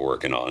to hear what we're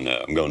working on.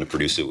 I'm going to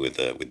produce it with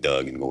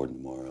Doug and Gordon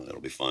tomorrow.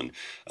 That'll be fun.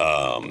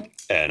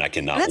 And I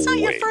cannot wait. That's not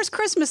your first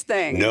Christmas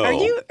thing. No.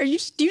 Do you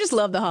just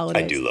love the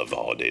holidays? I do love the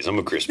holidays. I'm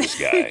a Christmas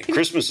guy.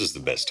 Christmas is the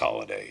best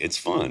holiday. It's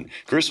fun.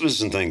 Christmas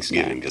and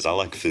Thanksgiving, because I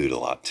like food a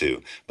lot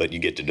too. But you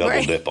get to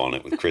double dip on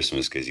it with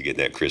Christmas because you get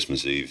that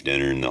Christmas Eve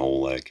dinner and the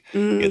whole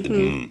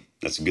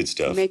that's good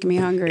stuff. Make me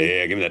hungry.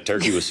 Yeah, give me that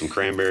turkey with some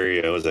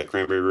cranberry. Was that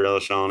cranberry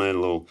relish on it? A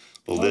little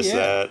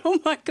that. Oh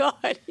my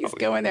God, he's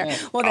going there.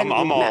 Well, then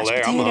I'm all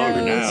there. I'm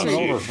hungry now.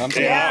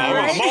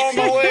 I'm on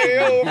my way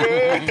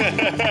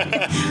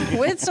over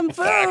with some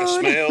food. I can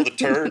smell the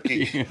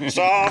turkey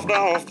soft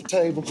off the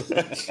table.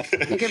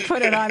 You can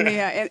put it on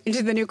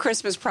into the new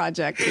Christmas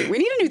project. We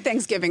need a new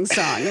Thanksgiving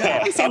song.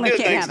 We seem like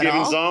can't have it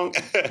all. Song.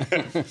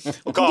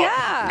 We'll call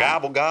it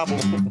Gobble Gobble.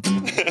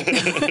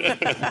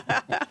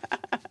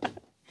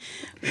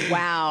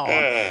 Wow.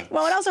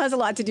 Well, it also has a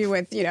lot to do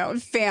with,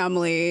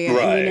 family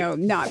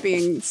and, not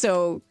being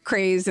so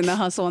crazed in the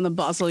hustle and the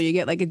bustle. You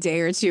get like a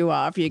day or two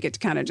off. You get to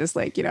kind of just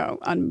like,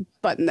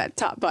 unbutton that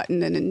top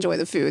button and enjoy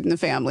the food and the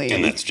family.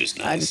 And that's just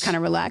nice. Just kind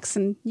of relax.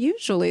 And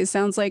usually it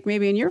sounds like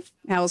maybe in your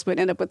house would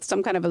end up with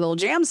some kind of a little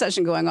jam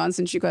session going on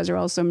since you guys are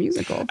all so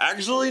musical.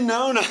 Actually,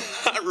 no,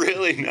 not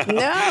really.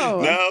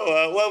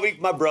 No. Well,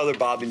 my brother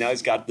Bobby now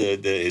he's got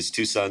his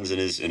two sons and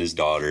his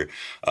daughter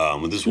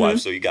with his wife.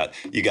 So I got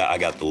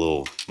the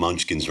little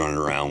munchkins running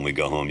around when we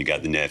go home. You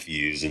got the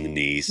nephews and the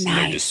niece. Nice. And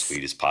they're just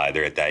sweet as pie.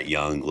 They're at that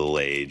young little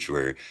age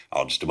where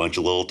all just a bunch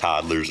of little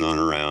toddlers running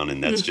around,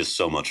 and that's just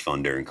so much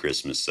fun during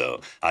Christmas.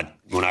 So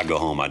when I go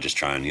home, I just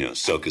try and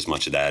soak as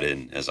much of that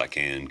in as I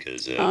can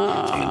because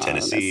I'm in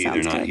Tennessee.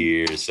 They're not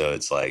here, so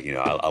it's like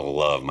I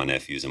love my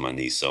nephews and my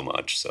niece so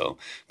much. So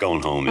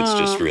going home, it's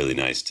just really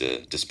nice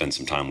to spend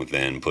some time with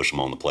them, push them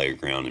on the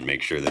playground, and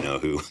make sure they know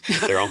who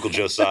their Uncle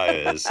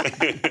Josiah is.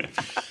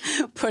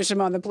 Push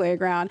them on the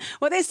playground.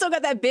 Well, they still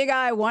got that big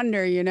eye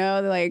wonder,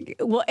 like,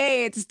 well,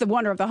 it's the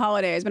wonder of the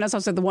holidays, but it's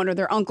also the wonder of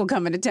their uncle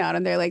coming to town,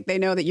 and they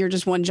know that you're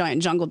just one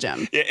giant jungle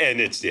gym. Yeah, and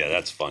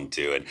that's fun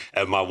too.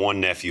 And my one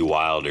nephew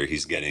Wilder,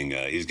 he's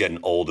getting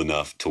old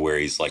enough to where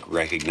he's like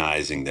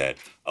recognizing that,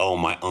 oh,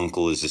 my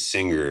uncle is a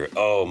singer.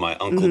 Oh, my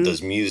uncle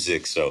does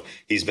music. So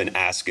he's been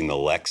asking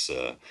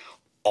Alexa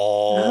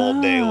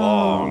all day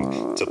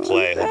long to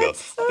play.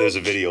 There's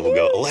a video. He'll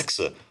go,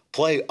 Alexa,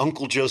 play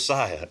Uncle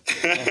Josiah.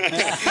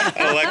 And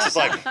Alexa's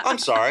like, I'm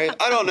sorry,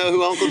 I don't know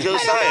who Uncle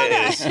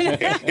Josiah is.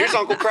 Here's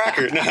Uncle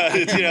Cracker. No,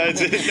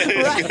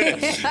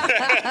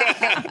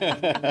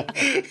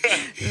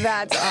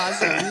 That's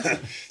awesome.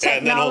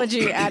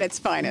 Technology at its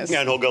finest.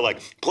 Yeah, and he'll go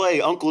like, play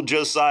Uncle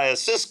Josiah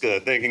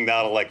Siska, thinking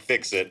that'll like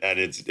fix it, and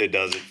it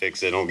doesn't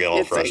fix it. He'll get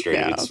all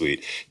frustrated. It's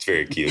sweet. It's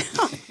very cute.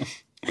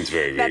 It's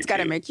very, very That's got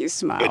to cute. make you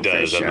smile. It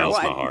does. For sure. That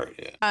melts my heart.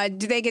 Yeah.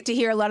 Do they get to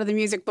hear a lot of the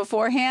music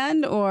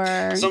beforehand,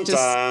 or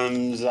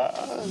sometimes?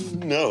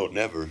 No,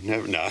 never.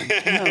 No. No.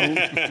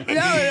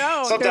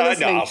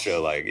 Sometimes I'll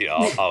show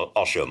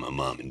I'll show my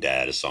mom and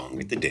dad a song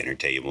at the dinner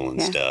table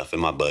and stuff, and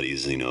my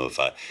buddies. If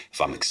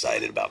I'm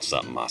excited about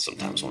something, I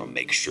sometimes want to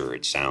make sure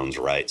it sounds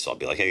right. So I'll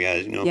be like, hey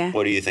guys,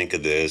 what do you think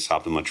of this?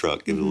 Hop in my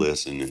truck, give it a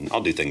listen, and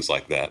I'll do things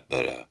like that.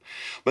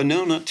 But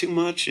no, not too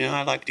much.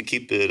 I like to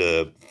keep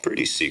it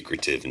pretty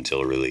secretive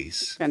until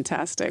release.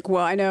 Fantastic.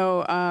 Well, I know,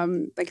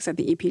 like I said,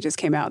 the EP just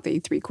came out, the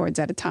 3 Chords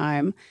at a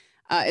Time.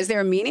 Is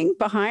there a meaning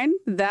behind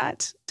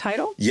that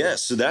title?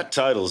 Yes. So that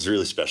title is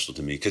really special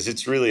to me because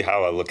it's really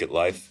how I look at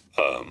life.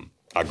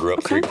 I grew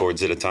up 3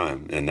 chords at a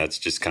time, and that's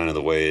just kind of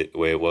the way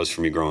it was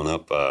for me growing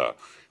up.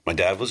 my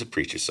dad was a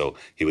preacher, so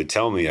he would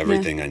tell me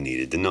everything I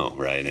needed to know,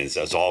 right? And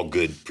it's all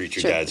good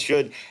preacher dads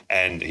should.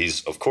 And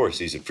he's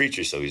a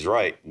preacher, so he's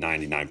right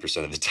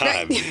 99% of the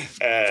time.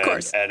 And, of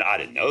course. And I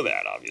didn't know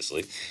that,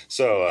 obviously.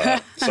 So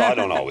I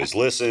don't always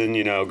listen,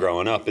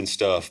 growing up and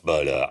stuff.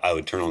 But I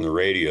would turn on the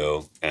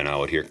radio, and I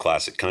would hear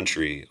classic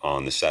country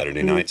on the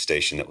Saturday night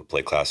station that would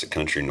play classic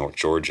country in North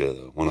Georgia,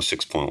 the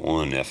 106.1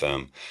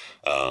 FM.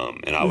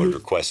 And I would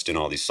request in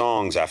all these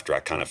songs after I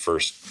kind of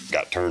first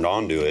got turned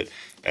on to it.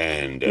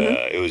 And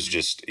it was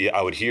just,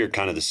 I would hear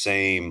kind of the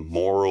same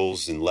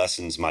morals and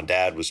lessons my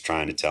dad was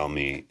trying to tell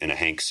me in a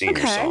Hank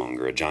Sr. song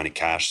or a Johnny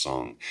Cash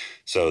song.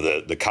 So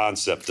the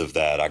concept of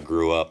that, I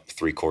grew up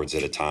 3 chords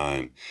at a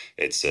time.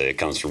 It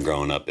comes from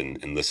growing up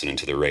and listening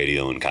to the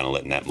radio and kind of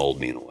letting that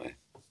mold me in a way.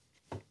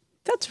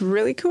 That's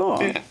really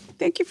cool. Yeah.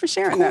 Thank you for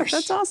sharing that.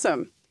 That's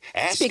awesome.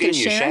 Ask and you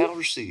shall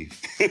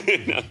receive.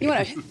 No. You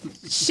want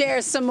to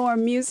share some more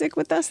music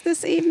with us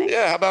this evening?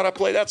 Yeah, how about I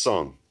play that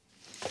song?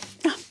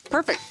 Oh,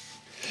 perfect.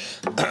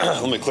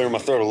 Let me clear my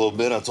throat a little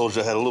bit. I told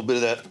you I had a little bit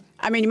of that.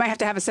 I mean, you might have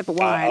to have a sip of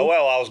wine. I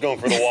was going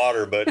for the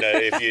water, but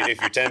if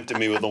you tempted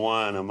me with the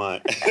wine, I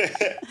might.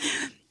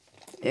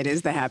 It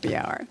is the happy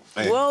hour.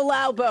 Hey. We'll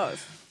allow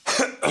both.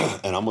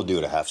 And I'm going to do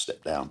it a half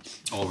step down.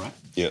 All right.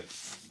 Yep.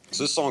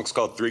 So this song's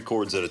called 3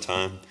 Chords at a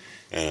Time.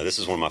 This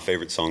is one of my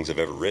favorite songs I've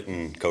ever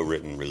written,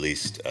 co-written,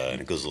 released,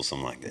 and it goes a little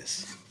something like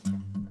this.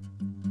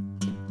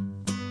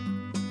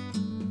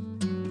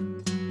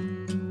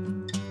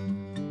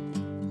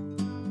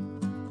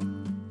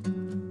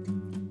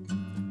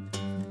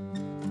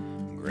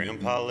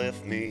 Grandpa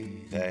left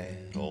me that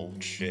old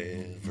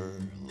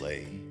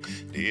Chevrolet.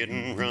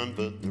 Didn't run,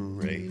 but the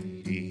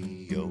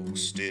radio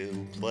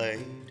still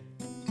played.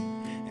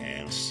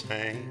 And I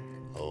sang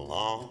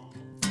along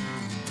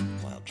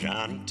while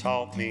Johnny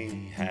taught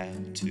me how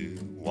to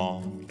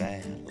walk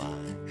that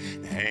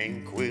line.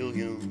 Hank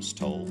Williams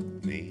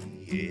told me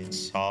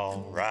it's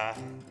all right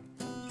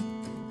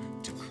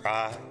to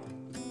cry.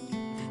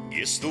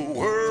 Guess the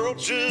world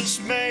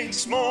just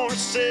makes more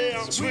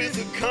sense with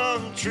a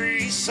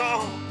country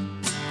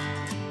song,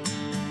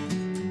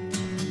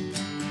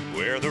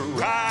 where the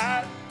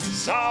right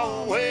is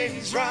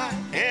always right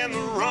and the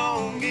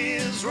wrong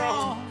is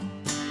wrong.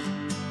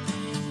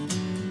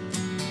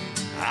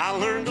 I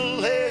learned to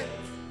live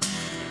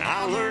and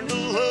I learned to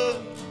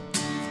love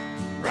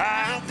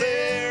right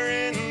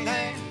there in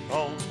that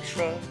old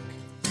truck.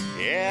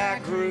 Yeah,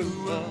 I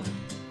grew up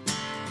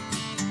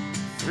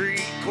 3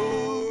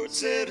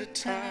 chords at a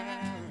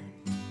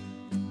time.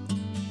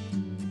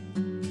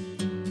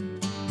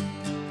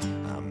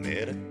 I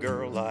met a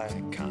girl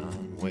like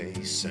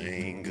Conway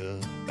sang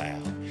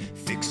about.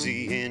 Fix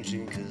the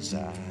engine 'cause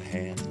I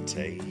had to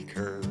take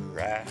her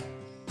out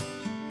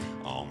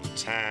on the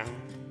town.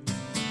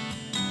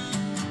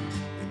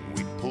 And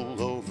we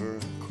pull over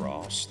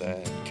across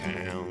that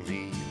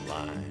county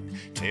line.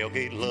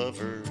 Tailgate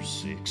lovers,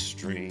 6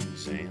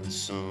 strings and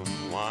some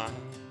wine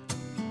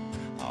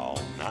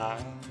all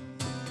night.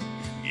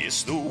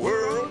 Yes, the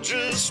world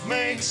just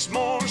makes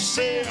more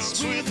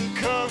sense with a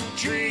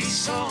country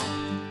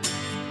song,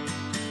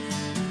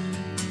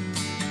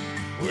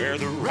 where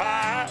the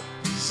right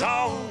is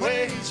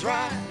always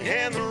right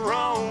and the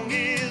wrong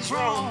is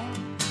wrong.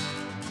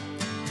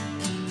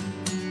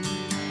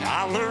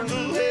 I learned to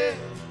live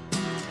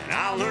and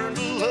I learned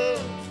to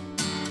love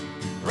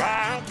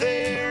right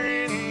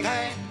there in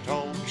that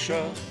old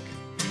truck.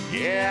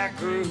 Yeah, I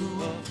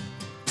grew up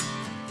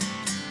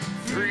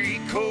 3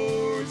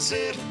 chords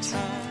at a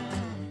time.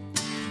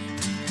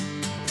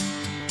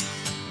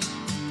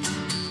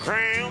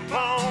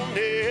 Grandpa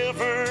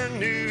never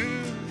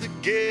knew the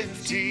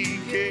gift he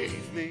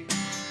gave me,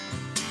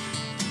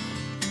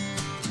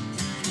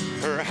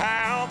 or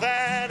how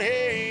that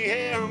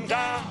AM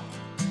dial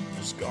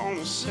was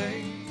gonna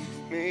save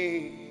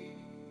me.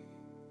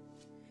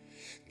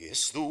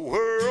 Guess the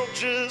world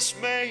just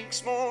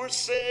makes more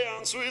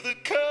sense with a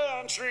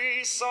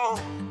country song,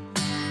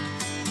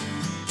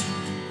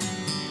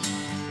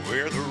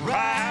 where the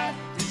right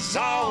is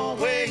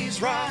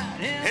always right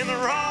and the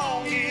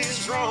wrong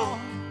is wrong.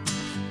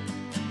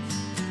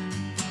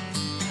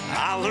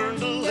 I learned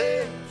to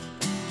live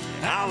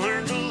and I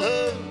learned to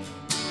love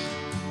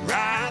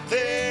right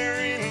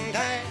there in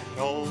that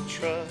old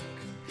truck.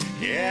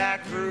 Yeah,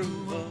 I grew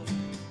up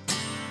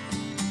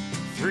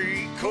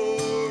 3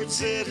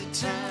 chords at a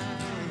time.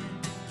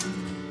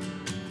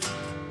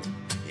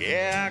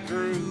 Yeah, I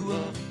grew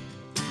up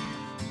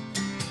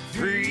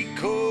 3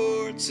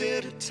 chords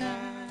at a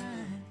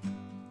time.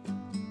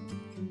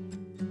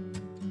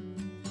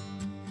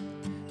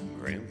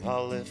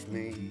 Grandpa left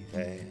me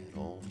that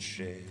old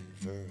Chevrolet.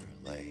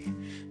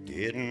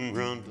 Didn't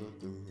run, but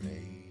the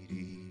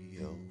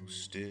radio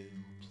still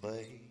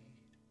played.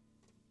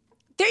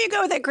 There you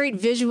go with that great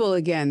visual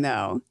again,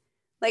 though.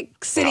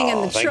 like sitting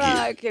in the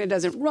truck and it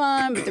doesn't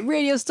run, but the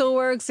radio still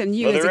works. And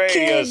you as a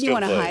kid, you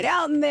want to hide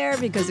out in there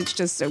because it's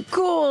just so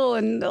cool.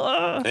 And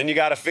you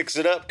got to fix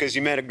it up because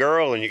you met a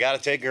girl and you got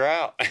to take her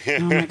out. Oh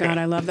my God,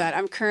 I love that.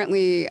 I'm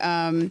currently,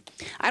 I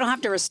don't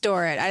have to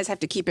restore it. I just have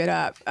to keep it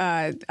up.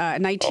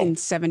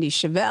 1970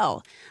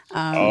 Chevelle.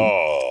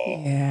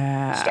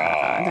 Yeah.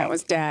 Stop. That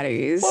was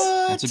Daddy's.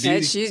 What? That's a beauty.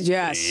 And she's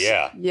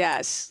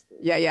yes.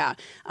 Yeah.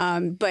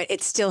 But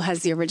it still has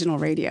the original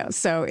radio.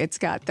 So it's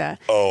got the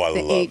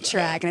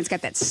 8-track and it's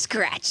got that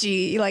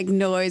scratchy like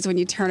noise when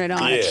you turn it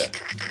on. Yeah.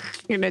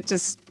 And it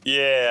just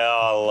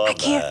I love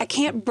that. I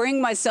can't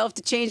bring myself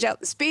to change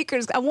out the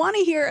speakers. I want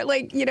to hear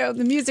like,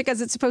 the music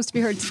as it's supposed to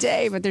be heard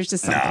today, but there's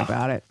just something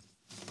about it.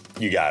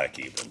 You got to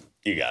keep them.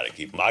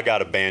 I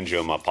got a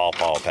banjo my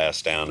pawpaw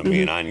passed down to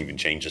me, and I didn't even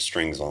change the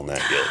strings on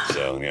that yet.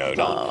 So,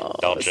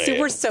 don't change. See,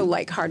 we're so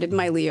like-hearted,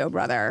 my Leo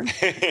brother.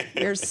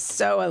 We're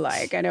so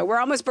alike. I know. We're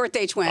almost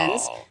birthday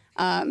twins.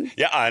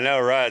 Yeah, I know,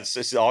 right?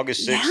 It's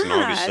August 6th and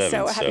August 7th.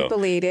 So happy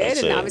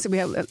belated. And obviously we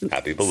have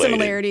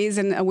similarities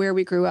in where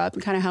we grew up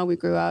and kind of how we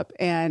grew up.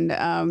 And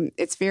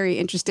it's very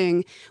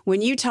interesting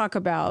when you talk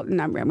about,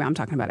 and I'm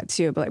talking about it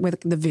too, but like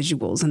with the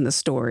visuals and the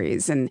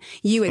stories. And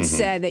you had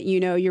said that,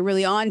 you're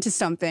really on to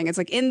something. It's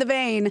like in the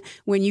vein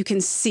when you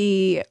can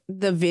see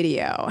the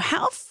video.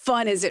 How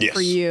fun is it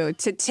for you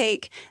to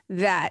take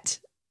that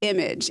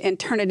image and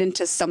turn it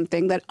into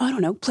something that, I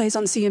don't know, plays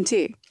on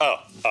CMT?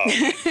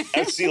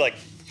 See,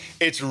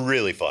 it's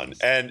really fun.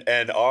 And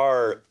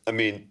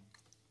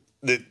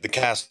the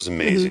cast was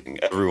amazing.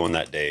 Everyone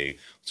that day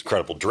was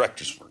incredible.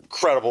 Directors were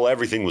incredible.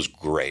 Everything was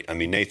great. I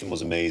mean, Nathan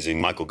was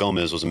amazing. Michael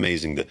Gomez was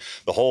amazing. The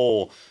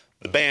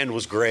band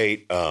was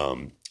great.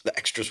 The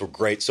extras were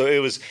great. So it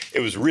was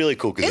really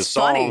cool because the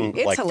song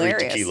like Three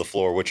Tequila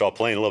Floor, which I'll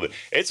play in a little bit,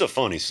 it's a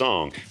funny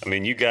song. I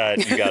mean, you got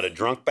a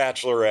drunk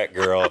bachelorette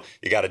girl,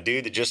 you got a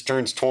dude that just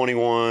turns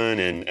 21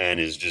 and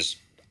is just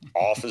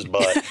off his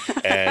butt,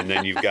 and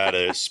then you've got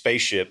a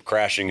spaceship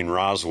crashing in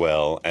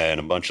Roswell and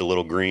a bunch of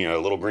little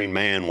green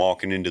man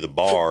walking into the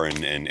bar and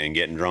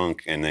getting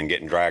drunk and then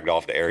getting dragged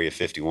off to Area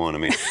 51. I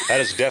mean,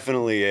 that is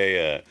definitely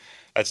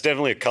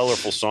a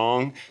colorful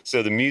song.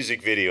 So the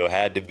music video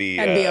had to be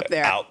up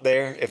there. Out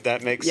there, if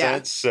that makes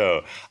sense.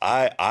 So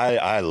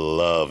I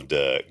loved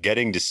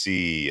getting to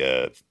see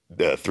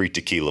the Three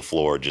Tequila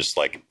Floor just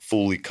like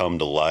fully come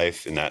to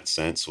life in that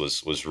sense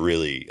was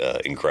really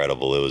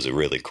incredible. It was a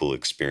really cool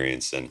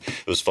experience, and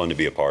it was fun to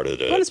be a part of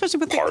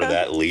especially with of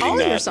that, leading all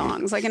that. Of your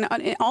songs, like in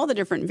all the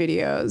different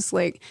videos,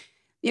 like.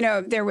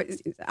 There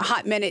was a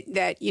hot minute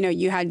that,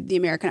 you had the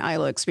American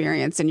Idol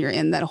experience and you're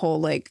in that whole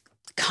like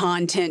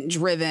content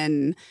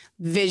driven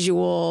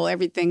visual,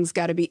 everything's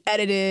got to be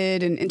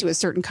edited and into a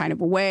certain kind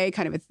of a way,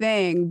 kind of a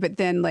thing. But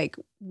then like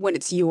when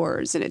it's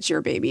yours and it's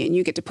your baby and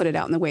you get to put it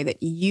out in the way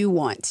that you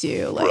want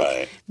to,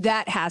 like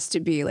that has to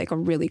be like a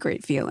really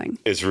great feeling.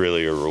 It's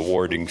really a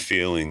rewarding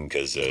feeling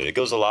because it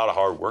goes a lot of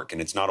hard work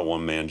and it's not a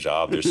one-man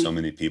job. There's so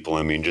many people,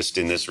 I mean, just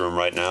in this room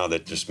right now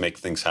that just make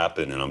things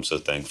happen. And I'm so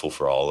thankful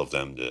for all of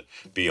them to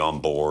be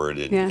on board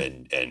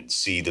and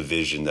see the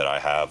vision that I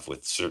have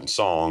with certain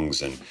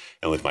songs and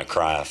with my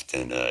craft.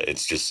 And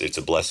it's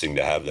a blessing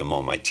to have them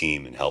on my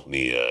team and help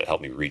me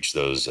reach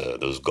those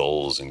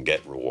goals and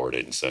get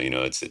rewarded. And so,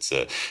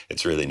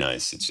 it's really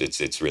nice.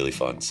 It's really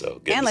fun.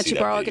 So and let you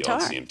borrow a guitar.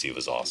 CMT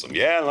was awesome.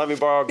 Yeah, let me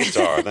borrow a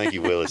guitar. Thank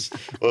you, Willis.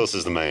 Willis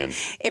is the man.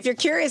 If you're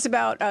curious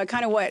about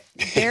kind of what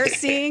they're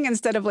seeing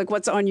instead of like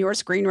what's on your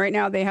screen right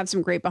now, they have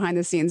some great behind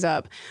the scenes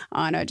up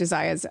on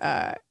Josiah's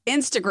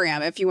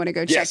Instagram. If you want to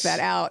go check that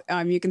out,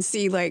 you can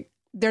see like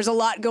there's a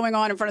lot going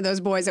on in front of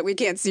those boys that we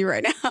can't see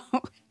right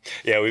now.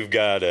 Yeah, we've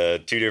got 2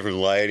 different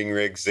lighting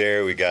rigs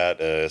there. We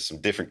got some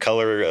different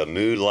color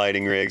mood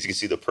lighting rigs. You can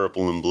see the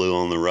purple and blue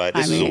on the right.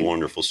 This is a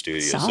wonderful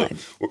studio. Solid.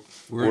 So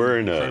we're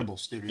in an incredible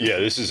studio. Yeah,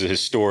 this is a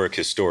historic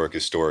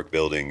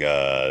building.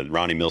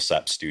 Ronnie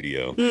Millsap's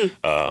studio,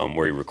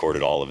 where he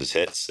recorded all of his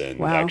hits.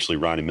 And actually,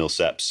 Ronnie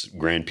Millsap's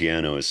grand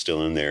piano is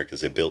still in there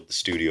because they built the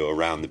studio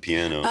around the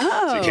piano,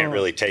 so you can't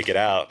really take it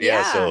out.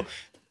 Yeah, so.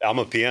 I'm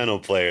a piano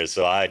player,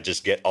 so I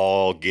just get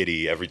all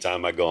giddy every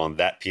time I go on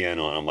that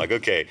piano. And I'm like,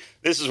 okay,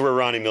 this is where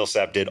Ronnie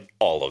Millsap did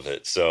all of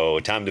it. So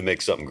time to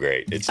make something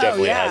great. It's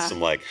definitely has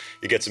some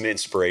you get some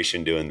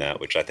inspiration doing that,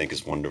 which I think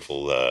is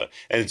wonderful. And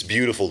it's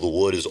beautiful. The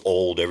wood is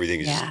old. Everything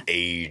is just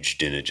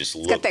aged and it just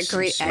looks got that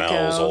great and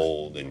smells echo.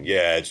 old. And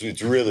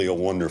it's really a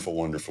wonderful,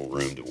 wonderful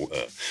room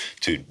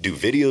to do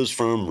videos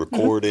from,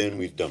 record in.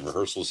 We've done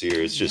rehearsals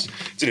here. It's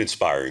an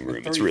inspiring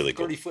room. It's really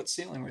cool. 30-foot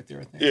ceiling right there,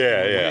 I think.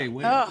 Yeah.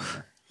 Way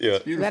Yeah,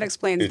 that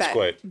explains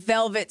that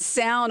velvet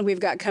sound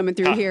we've got coming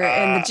through here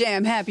in the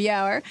Jam Happy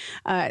Hour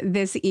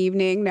this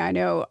evening. Now, I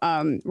know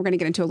we're going to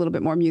get into a little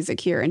bit more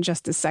music here in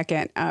just a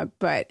second,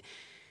 but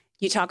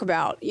you talk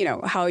about,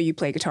 how you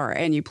play guitar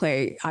and you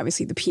play,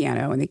 obviously, the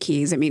piano and the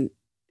keys. I mean,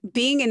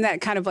 being in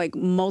that kind of like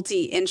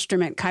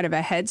multi-instrument kind of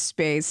a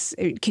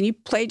headspace, can you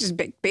play just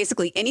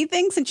basically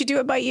anything since you do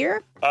it by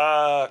ear?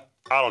 I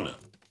don't know.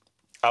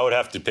 I would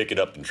have to pick it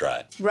up and try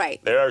it. Right.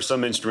 There are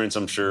some instruments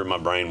I'm sure my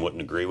brain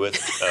wouldn't agree with.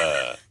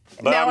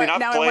 But now, I mean,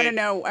 I want to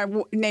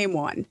know, name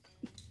one.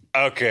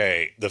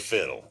 Okay, the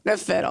fiddle. The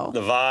fiddle.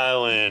 The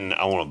violin,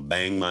 I want to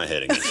bang my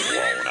head against the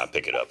wall when I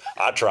pick it up.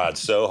 I tried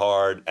so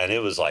hard, and it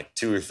was like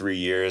 2 or 3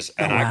 years,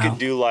 and I could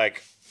do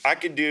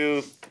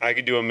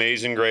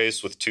Amazing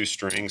Grace with 2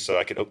 strings, so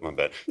I could open my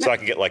bed. So I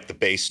could get like the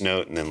bass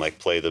note and then like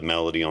play the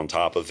melody on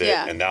top of it.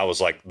 Yeah. And that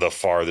was like the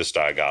farthest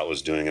I got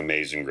was doing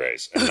Amazing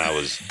Grace. And that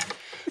was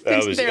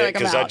it,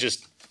 because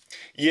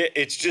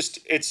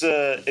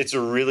it's a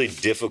really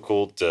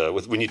difficult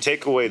when you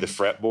take away the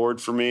fretboard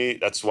for me.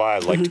 That's why I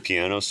liked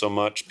piano so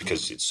much,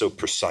 because it's so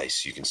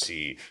precise. You can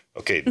see,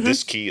 okay,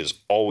 this key is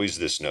always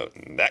this note,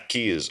 and that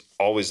key is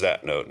always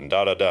that note, and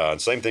da da da.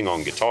 And same thing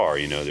on guitar.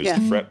 You know, there's the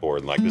fretboard,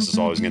 and like this is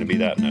always going to be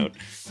that note.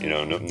 You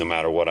know, no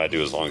matter what I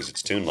do, as long as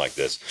it's tuned like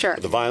this. Sure.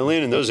 But the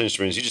violin and those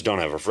instruments, you just don't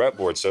have a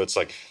fretboard, so it's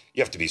like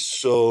you have to be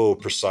so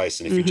precise,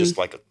 and if you're just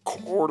like a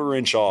quarter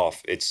inch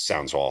off, it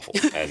sounds awful.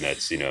 And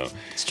that's,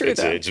 it's true.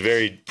 It's a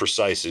very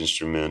precise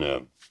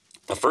instrument.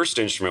 My first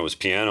instrument was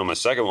piano. My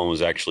second one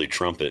was actually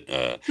trumpet.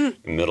 In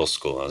middle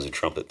school, I was a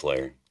trumpet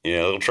player.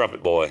 Yeah, little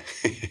trumpet boy.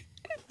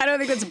 I don't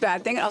think that's a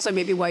bad thing. Also,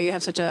 maybe why you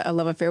have such a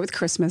love affair with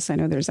Christmas. I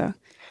know there's a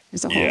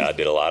whole... Yeah, I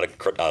did a lot of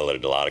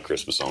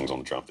Christmas songs on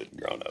the trumpet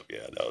growing up.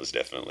 Yeah, that was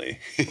definitely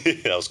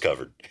that was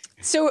covered.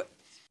 So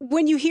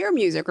when you hear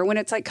music, or when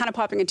it's like kind of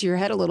popping into your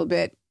head a little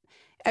bit,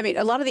 I mean,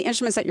 a lot of the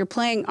instruments that you're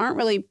playing aren't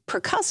really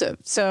percussive.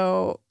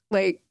 So,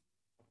 like,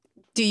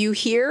 do you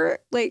hear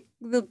like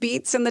the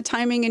beats and the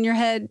timing in your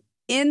head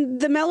in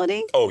the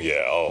melody? Oh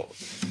yeah. Oh,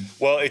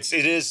 well, it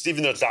is,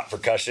 even though it's not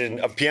percussion.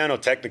 A piano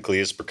technically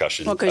is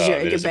percussion. Well, because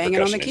you're banging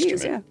on the keys,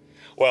 instrument. Yeah.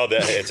 Well,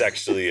 it's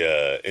actually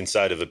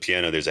inside of a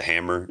piano. There's a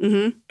hammer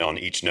on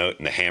each note,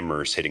 and the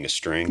hammer is hitting a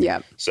string.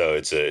 Yeah. So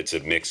it's a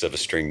mix of a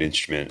stringed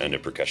instrument and a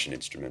percussion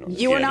instrument. On the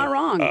piano. Are not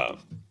wrong.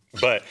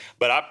 But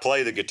I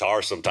play the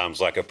guitar sometimes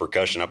like a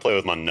percussion. I play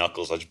with my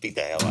knuckles. I just beat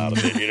the hell out of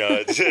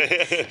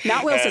it,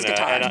 Not Willis's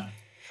guitar. Not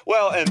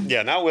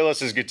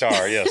Willis's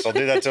guitar. Yes, I'll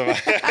do that to him.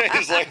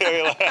 He's like,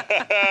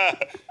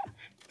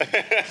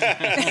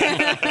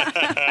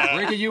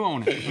 break it, you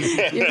own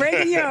it. You're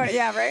breaking, you own it.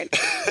 Yeah, right.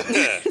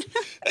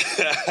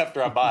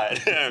 After I buy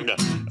it,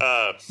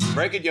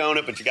 break it, you own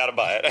it, but you got to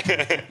buy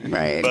it.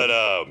 Right. But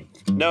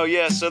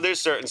so there's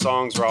certain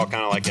songs where I'll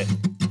kind of like it.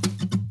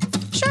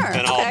 Sure.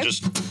 And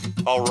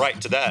I'll write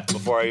to that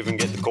before I even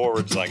get the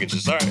chords. Like, it's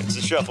just, all right, it's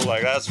a shuffle.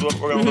 Like, that's what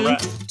we're going to write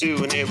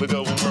to, and here we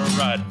go when we're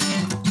riding.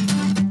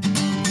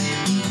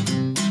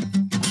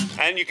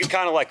 And you can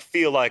kind of like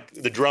feel like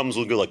the drums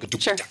will go like,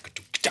 sure.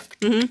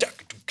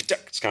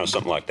 It's kind of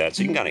something like that.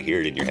 So you can kind of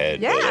hear it in your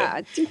head. Yeah,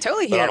 you can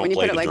totally hear it when you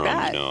put it like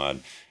that.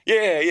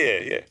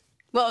 Yeah.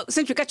 Well,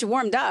 since we got you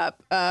warmed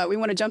up, we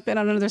want to jump in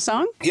on another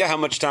song? Yeah, how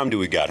much time do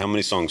we got? How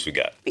many songs we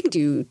got? We can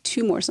do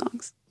 2 more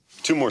songs.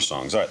 2 more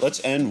songs. All right, let's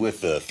end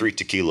with 3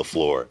 Tequila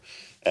Floor,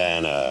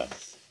 and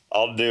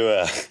I'll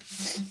do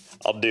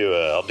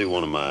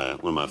one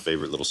of my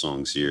favorite little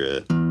songs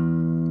here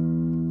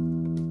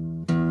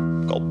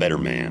called "Better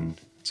Man."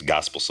 It's a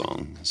gospel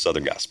song,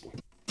 Southern gospel.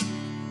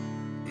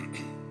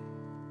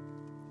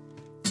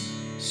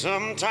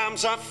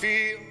 Sometimes I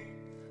feel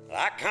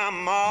like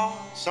I'm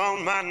always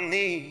on my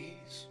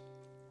knees,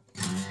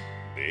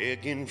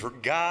 begging for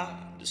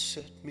God to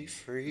set me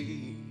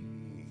free.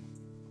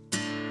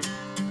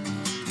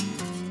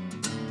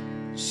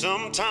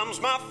 Sometimes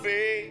my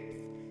faith,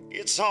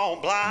 it's all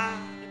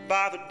blinded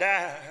by the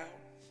doubt.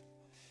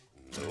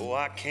 Though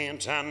I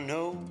can't, I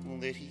know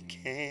that he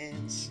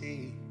can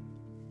see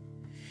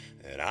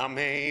that I'm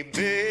a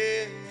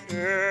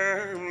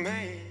better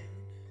man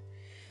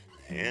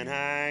than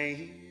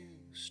I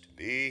used to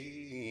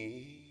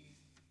be.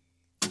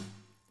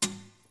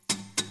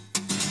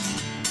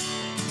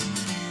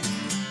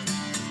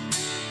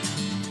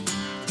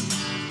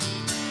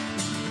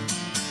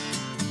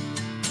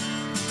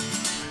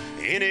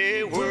 In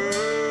a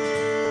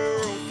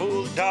world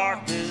full of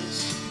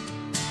darkness,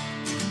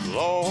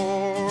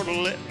 Lord,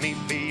 let me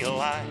be a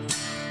light.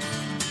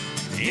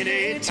 In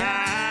a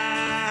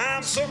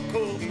time so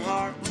cold and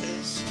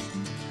heartless,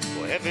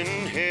 well, heaven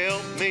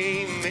help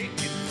me make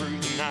it through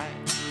the night.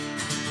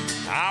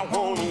 I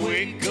want to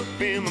wake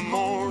up in the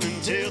morning,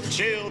 tell the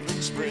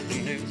children, spread the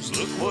news.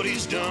 Look what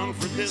he's done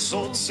for this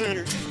old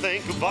sinner.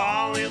 Think of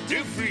all he'll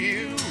do for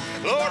you.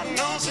 Lord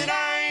knows that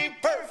I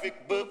ain't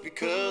perfect, but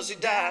because he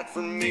died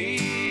for me,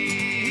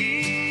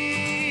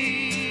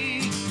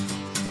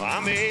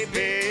 I'm a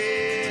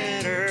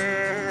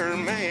better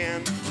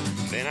man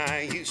than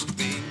I used to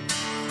be.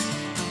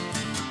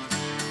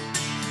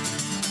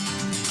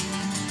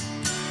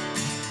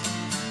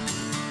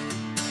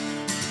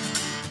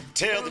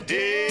 Tell the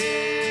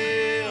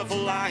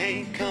devil I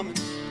ain't coming.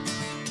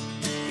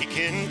 He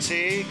can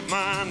take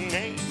my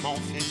name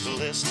off his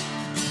list.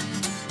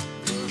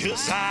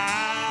 'Cause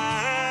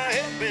I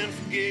have been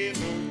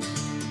forgiven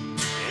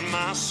and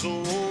my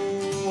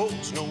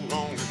soul's no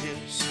longer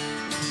his.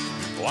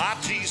 Why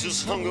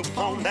Jesus hung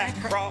upon that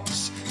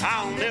cross,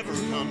 I'll never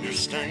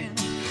understand.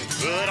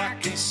 But I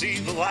can see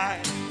the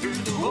light through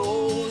the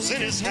holes in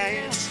his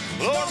hands.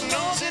 Lord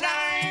knows that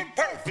I ain't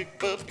perfect,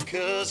 but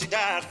because he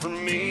died for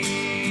me,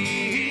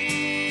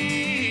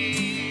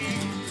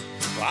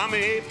 I'm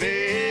a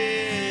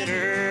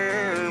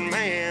better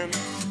man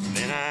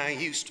than I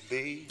used to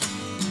be.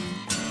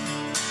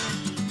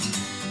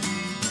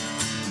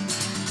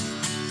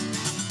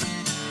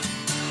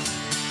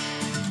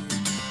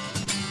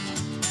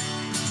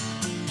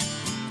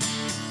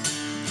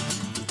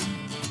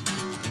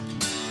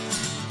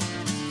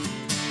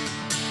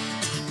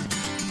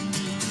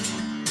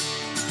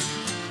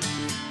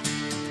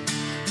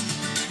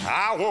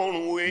 I want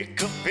to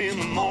wake up in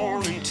the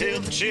morning, tell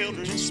the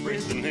children and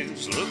spread the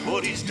news. Look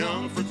what he's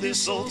done for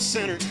this old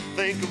sinner.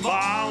 Think of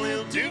all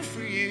he'll do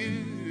for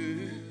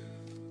you.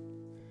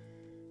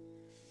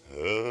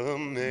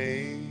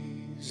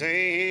 Amazing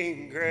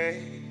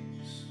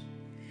grace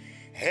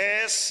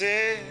has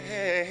set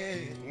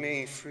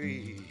me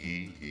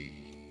free.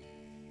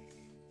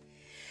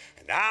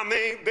 And I'm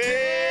a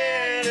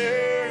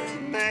better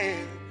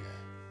man.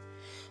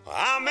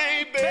 I'm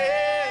a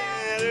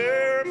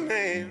better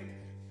man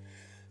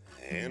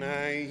than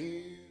I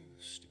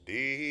used to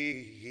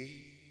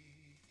be.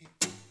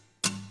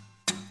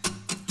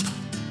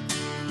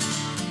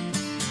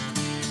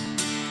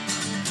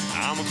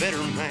 I'm a better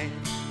man.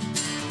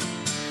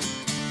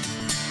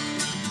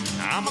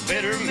 I'm a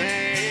better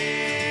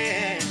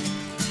man.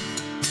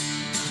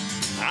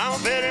 I'm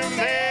a better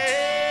man.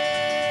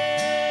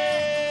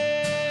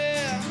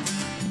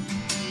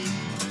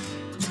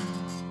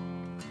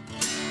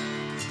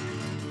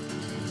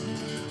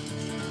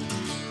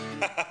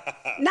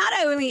 Not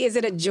only is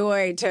it a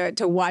joy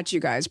to watch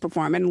you guys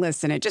perform and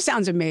listen, it just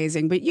sounds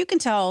amazing, but you can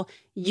tell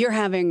you're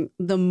having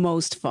the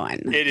most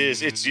fun. It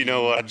is. It's, you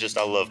know what?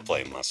 I love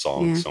playing my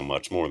songs so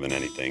much more than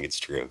anything. It's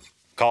true.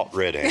 Caught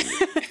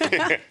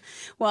red-handed.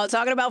 Well,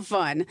 talking about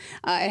fun,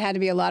 it had to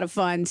be a lot of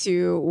fun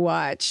to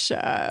watch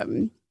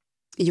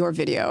your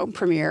video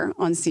premiere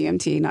on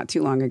CMT not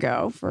too long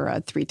ago for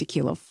 3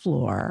 Tequila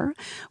Floor.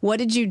 What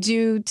did you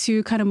do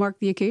to kind of mark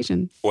the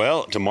occasion?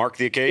 Well, to mark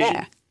the occasion?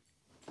 Yeah.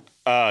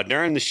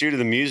 During the shoot of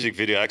the music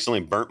video, I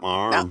accidentally burnt my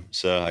arm,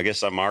 so I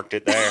guess I marked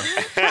it there.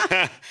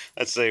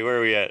 Let's see, where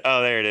are we at?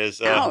 Oh, there it is.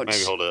 Maybe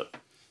hold up.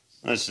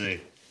 Let's see.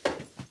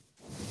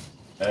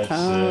 That's,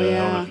 I don't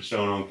know if it's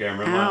showing on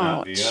camera. It might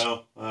not be.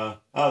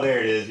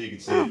 There it is. You can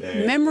see it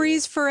there.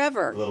 Memories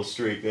forever. A little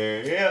streak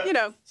there. Yeah. You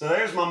know. So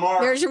there's my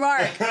mark. There's your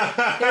mark.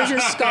 There's your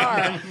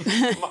scar.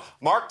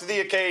 Marked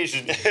the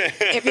occasion.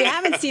 If you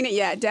haven't seen it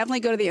yet,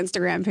 definitely go to the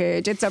Instagram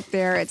page. It's up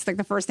there. It's like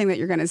the first thing that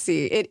you're going to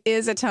see. It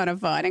is a ton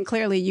of fun. And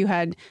clearly you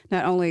had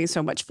not only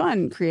so much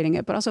fun creating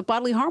it, but also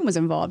bodily harm was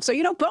involved. So,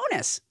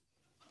 bonus.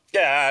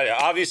 Yeah,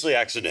 obviously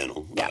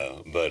accidental. Yeah.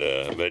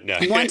 But no.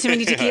 One too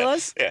many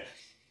tequilas? Yeah.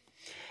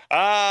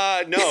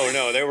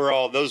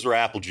 No, those were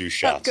apple juice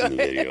shots in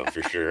the video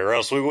for sure. Or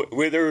else there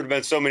would have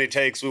been so many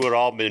takes, we would have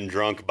all been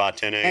drunk by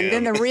 10 a.m. And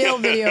then the real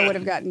video would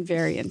have gotten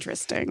very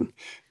interesting.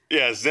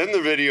 Yes, then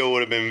the video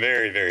would have been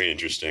very, very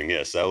interesting.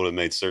 Yes, that would have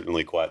made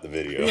certainly quite the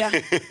video.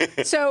 Yeah.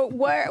 So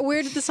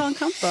where did the song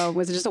come from?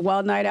 Was it just a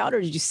wild night out,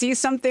 or did you see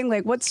something?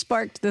 Like, what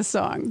sparked this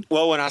song?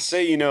 Well, when I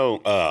say,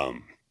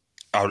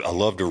 I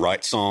love to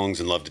write songs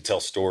and love to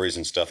tell stories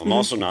and stuff. I'm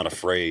also not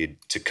afraid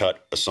to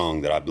cut a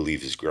song that I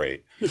believe is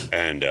great.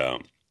 And I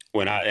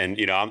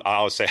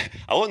always say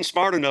I wasn't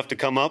smart enough to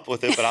come up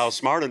with it, but I was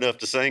smart enough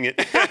to sing it.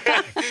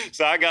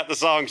 So I got the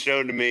song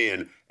shown to me,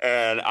 and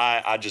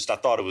I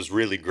thought it was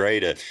really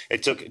great.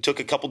 It took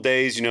a couple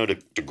days, to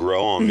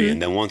grow on me, and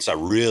then once I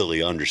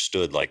really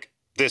understood, like,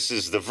 this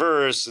is the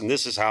verse, and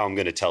this is how I'm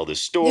going to tell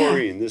this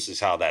story, and this is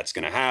how that's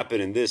going to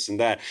happen, and this and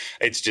that.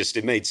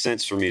 It made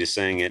sense for me to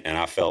sing it, and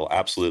I fell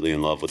absolutely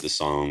in love with the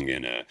song.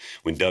 And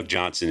when Doug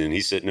Johnson, and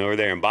he's sitting over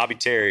there, and Bobby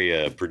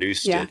Terry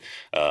produced it,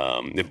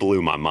 it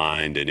blew my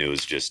mind, and it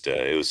was just,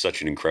 it was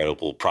such an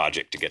incredible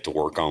project to get to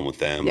work on with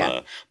them.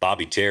 Yeah.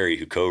 Bobby Terry,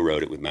 who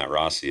co-wrote it with Matt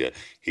Rossia,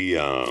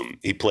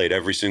 he played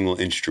every single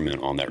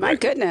instrument on that record. My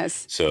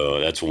goodness. So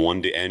that's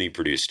and he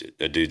produced it.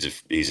 That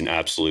he's an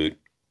absolute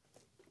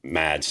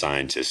mad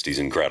scientist. He's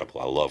incredible.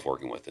 I love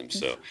working with him.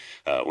 So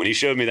when he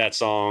showed me that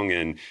song,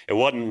 and it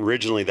wasn't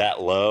originally that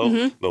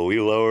low, but we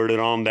lowered it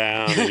on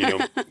down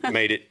and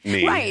made it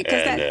me. Right,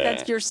 because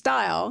that's your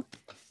style.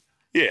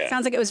 Yeah.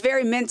 Sounds like it was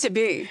very meant to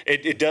be.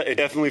 It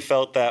definitely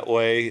felt that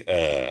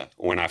way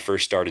when I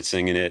first started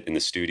singing it in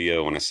the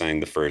studio. When I sang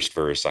the first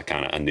verse,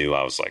 I knew,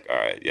 I was like, all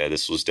right, yeah,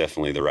 this was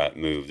definitely the right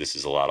move. This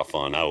is a lot of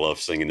fun. I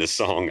love singing this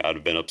song. I'd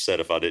have been upset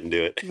if I didn't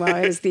do it. Well,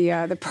 it was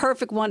the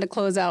perfect one to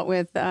close out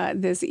with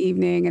this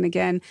evening. And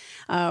again,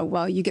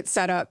 while you get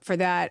set up for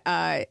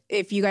that,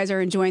 if you guys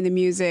are enjoying the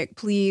music,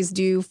 please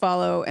do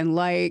follow and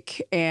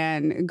like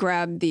and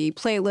grab the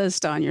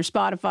playlist on your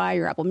Spotify,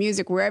 your Apple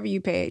Music, wherever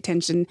you pay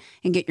attention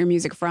and get your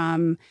music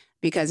from,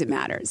 because it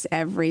matters.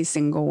 Every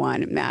single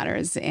one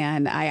matters.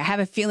 And I have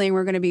a feeling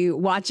we're going to be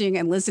watching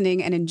and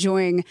listening and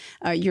enjoying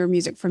your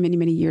music for many,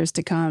 many years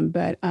to come.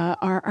 But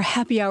our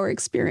happy hour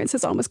experience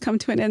has almost come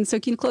to an end. So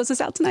can you close us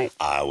out tonight?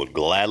 I would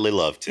gladly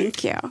love to.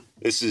 Thank you.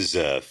 This is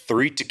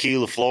 3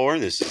 Tequila Floor.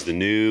 This is the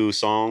new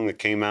song that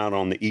came out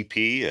on the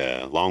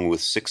EP, along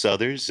with 6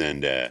 others.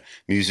 And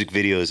music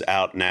video is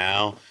out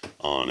now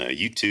on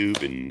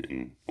YouTube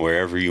and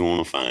wherever you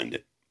want to find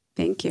it.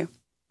 Thank you.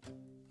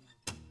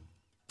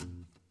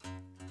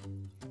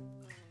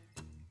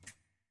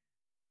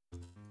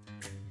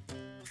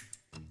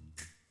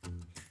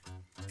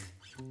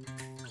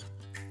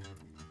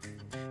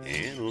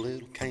 In a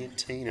little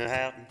cantina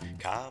out in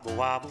Cabo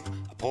Wabo,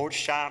 I poured a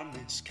shot of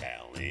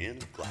mezcal in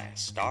a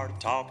glass. Started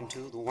talking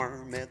to the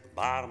worm at the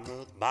bottom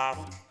of the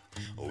bottle.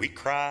 We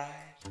cried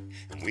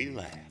and we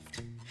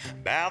laughed.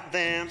 About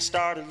then,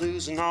 started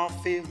losing all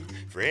feeling.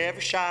 For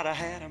every shot I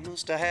had, I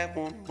must have had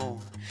one more.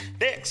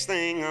 Next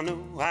thing I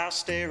know, I was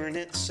staring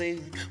at the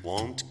ceiling.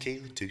 1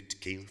 tequila, 2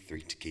 tequila,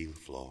 3 tequila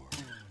floor.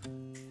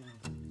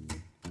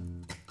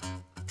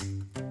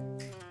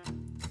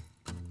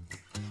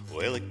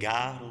 Well, it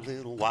got a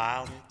little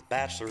wild at the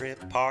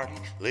bachelorette party.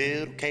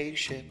 Little Katie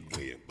Shepard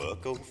with a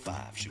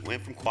 $1.05. She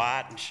went from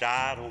quiet and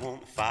shy to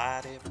want to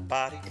fight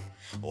everybody.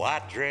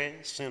 White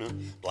dress and a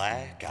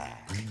black eye.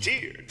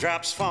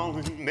 Teardrops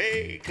falling,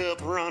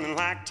 makeup running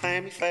like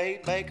Tammy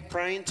Faye Baker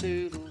praying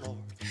to the Lord.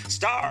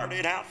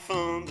 Started out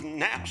fun, but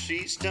now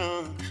she's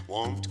done.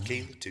 1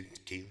 tequila, 2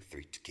 tequila,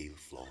 3 tequila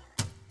floor.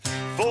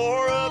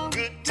 For a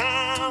good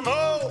time,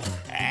 oh,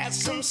 add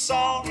some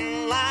salt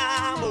and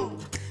lime, oh.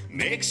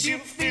 Makes you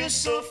feel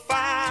so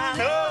fine,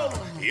 oh,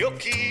 you'll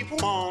keep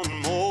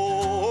wanting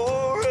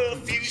more. A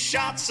few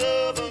shots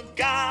of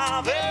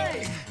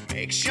agave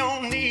makes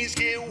your knees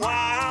get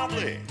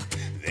wobbly.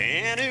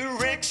 Then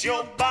it wrecks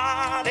your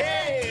body.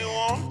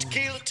 1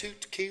 tequila, 2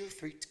 tequila,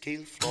 3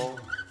 tequila floor.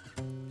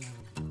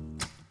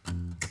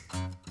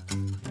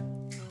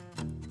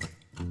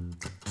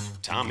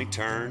 Tommy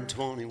turned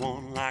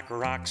 21 like a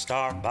rock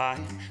star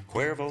buying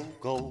Cuervo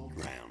gold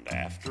round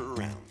after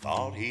round.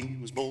 Thought he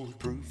was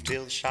bulletproof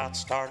till the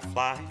shots started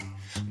flying.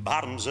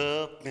 Bottoms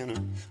up in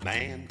a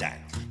man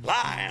down.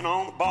 Lying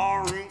on the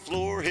barroom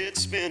floor, head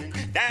spinning.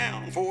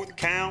 Down for the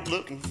count,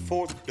 looking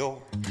for the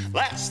door.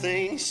 Last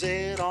thing he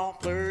said, all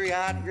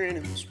blurry-eyed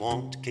grinning, was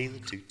 1 tequila,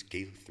 2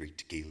 tequila, 3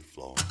 tequila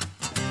floor.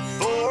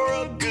 For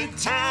a good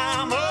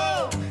time,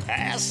 oh,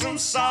 add some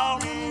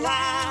salt and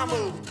lime,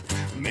 oh.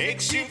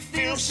 Makes you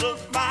feel so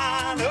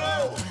fine,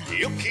 oh,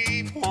 you'll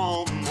keep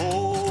wanting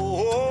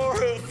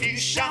more. A few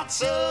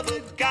shots of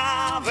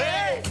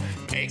agave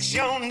makes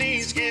your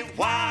knees get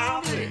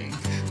wobbly.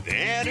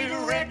 Then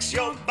it wrecks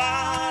your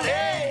body.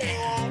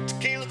 1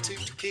 tequila, 2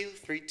 tequila,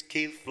 3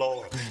 tequila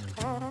floor.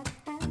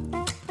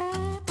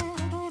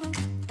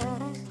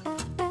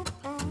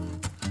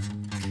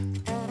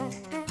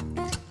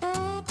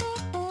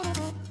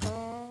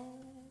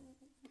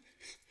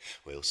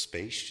 Well,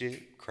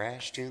 spaceship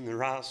crashed in the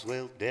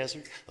Roswell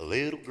desert. A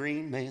little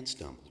green man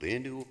stumbled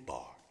into a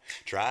bar.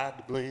 Tried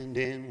to blend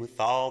in with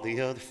all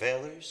the other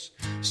fellers.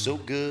 So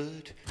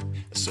good,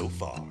 so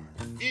far.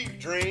 A few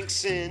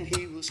drinks in,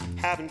 he was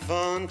having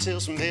fun till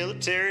some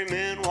military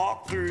men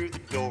walked through the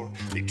door.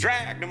 They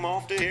dragged him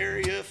off to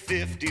Area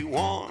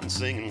 51,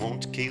 singing 1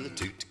 tequila,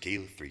 2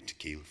 tequila, 3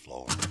 tequila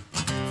floor.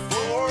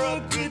 For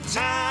a good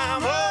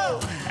time,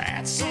 oh,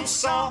 add some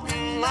salt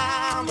and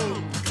lime,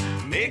 oh.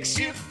 Makes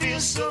you feel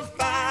so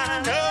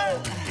fine,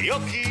 oh, you'll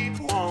keep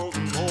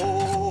wanting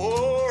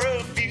more.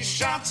 A few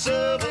shots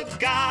of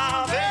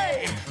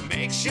agave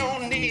makes your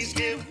knees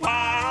get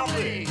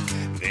wobbly.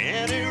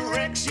 Then it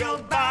wrecks your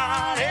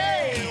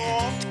body.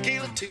 1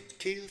 tequila, 2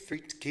 tequila, 3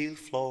 tequila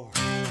floor.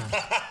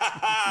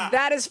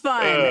 That is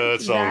fun.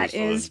 That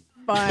is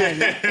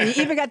fun. And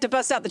you even got to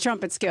bust out the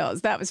trumpet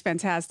skills. That was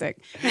fantastic.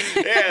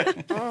 Yeah.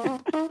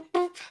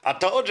 I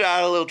told you I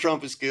had a little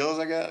trumpet skills.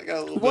 I got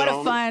a little what bit a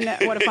on fun,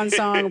 it. what a fun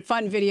song,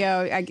 fun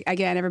video.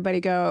 Again, everybody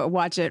go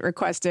watch it,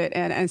 request it,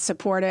 and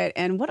support it.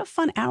 And what a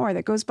fun hour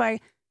that goes by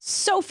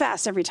so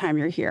fast every time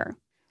you're here.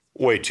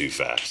 Way too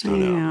fast. I I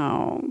know.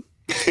 know.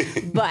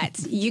 But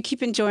you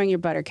keep enjoying your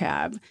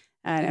Buttercab.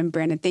 And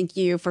Brandon, thank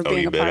you for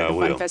being a part of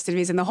the Fun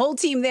Festivities and the whole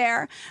team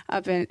there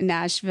up in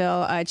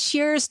Nashville.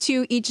 Cheers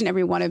to each and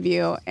every one of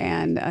you.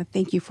 And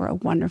thank you for a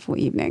wonderful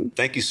evening.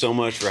 Thank you so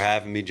much for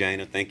having me,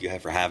 Jana. Thank you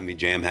for having me,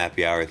 Jam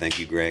Happy Hour. Thank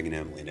you, Greg and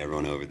Emily and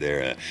everyone over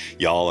there.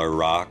 Y'all are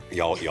rock.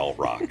 Y'all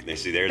rock.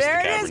 See, there's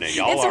there the Cabernet. Is.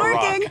 Y'all it's are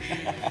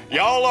working. rock.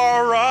 Y'all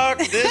are rock.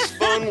 This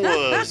fun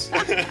was.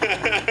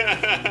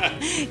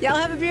 Y'all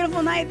have a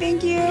beautiful night.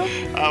 Thank you.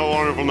 Have a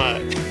wonderful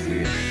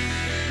night.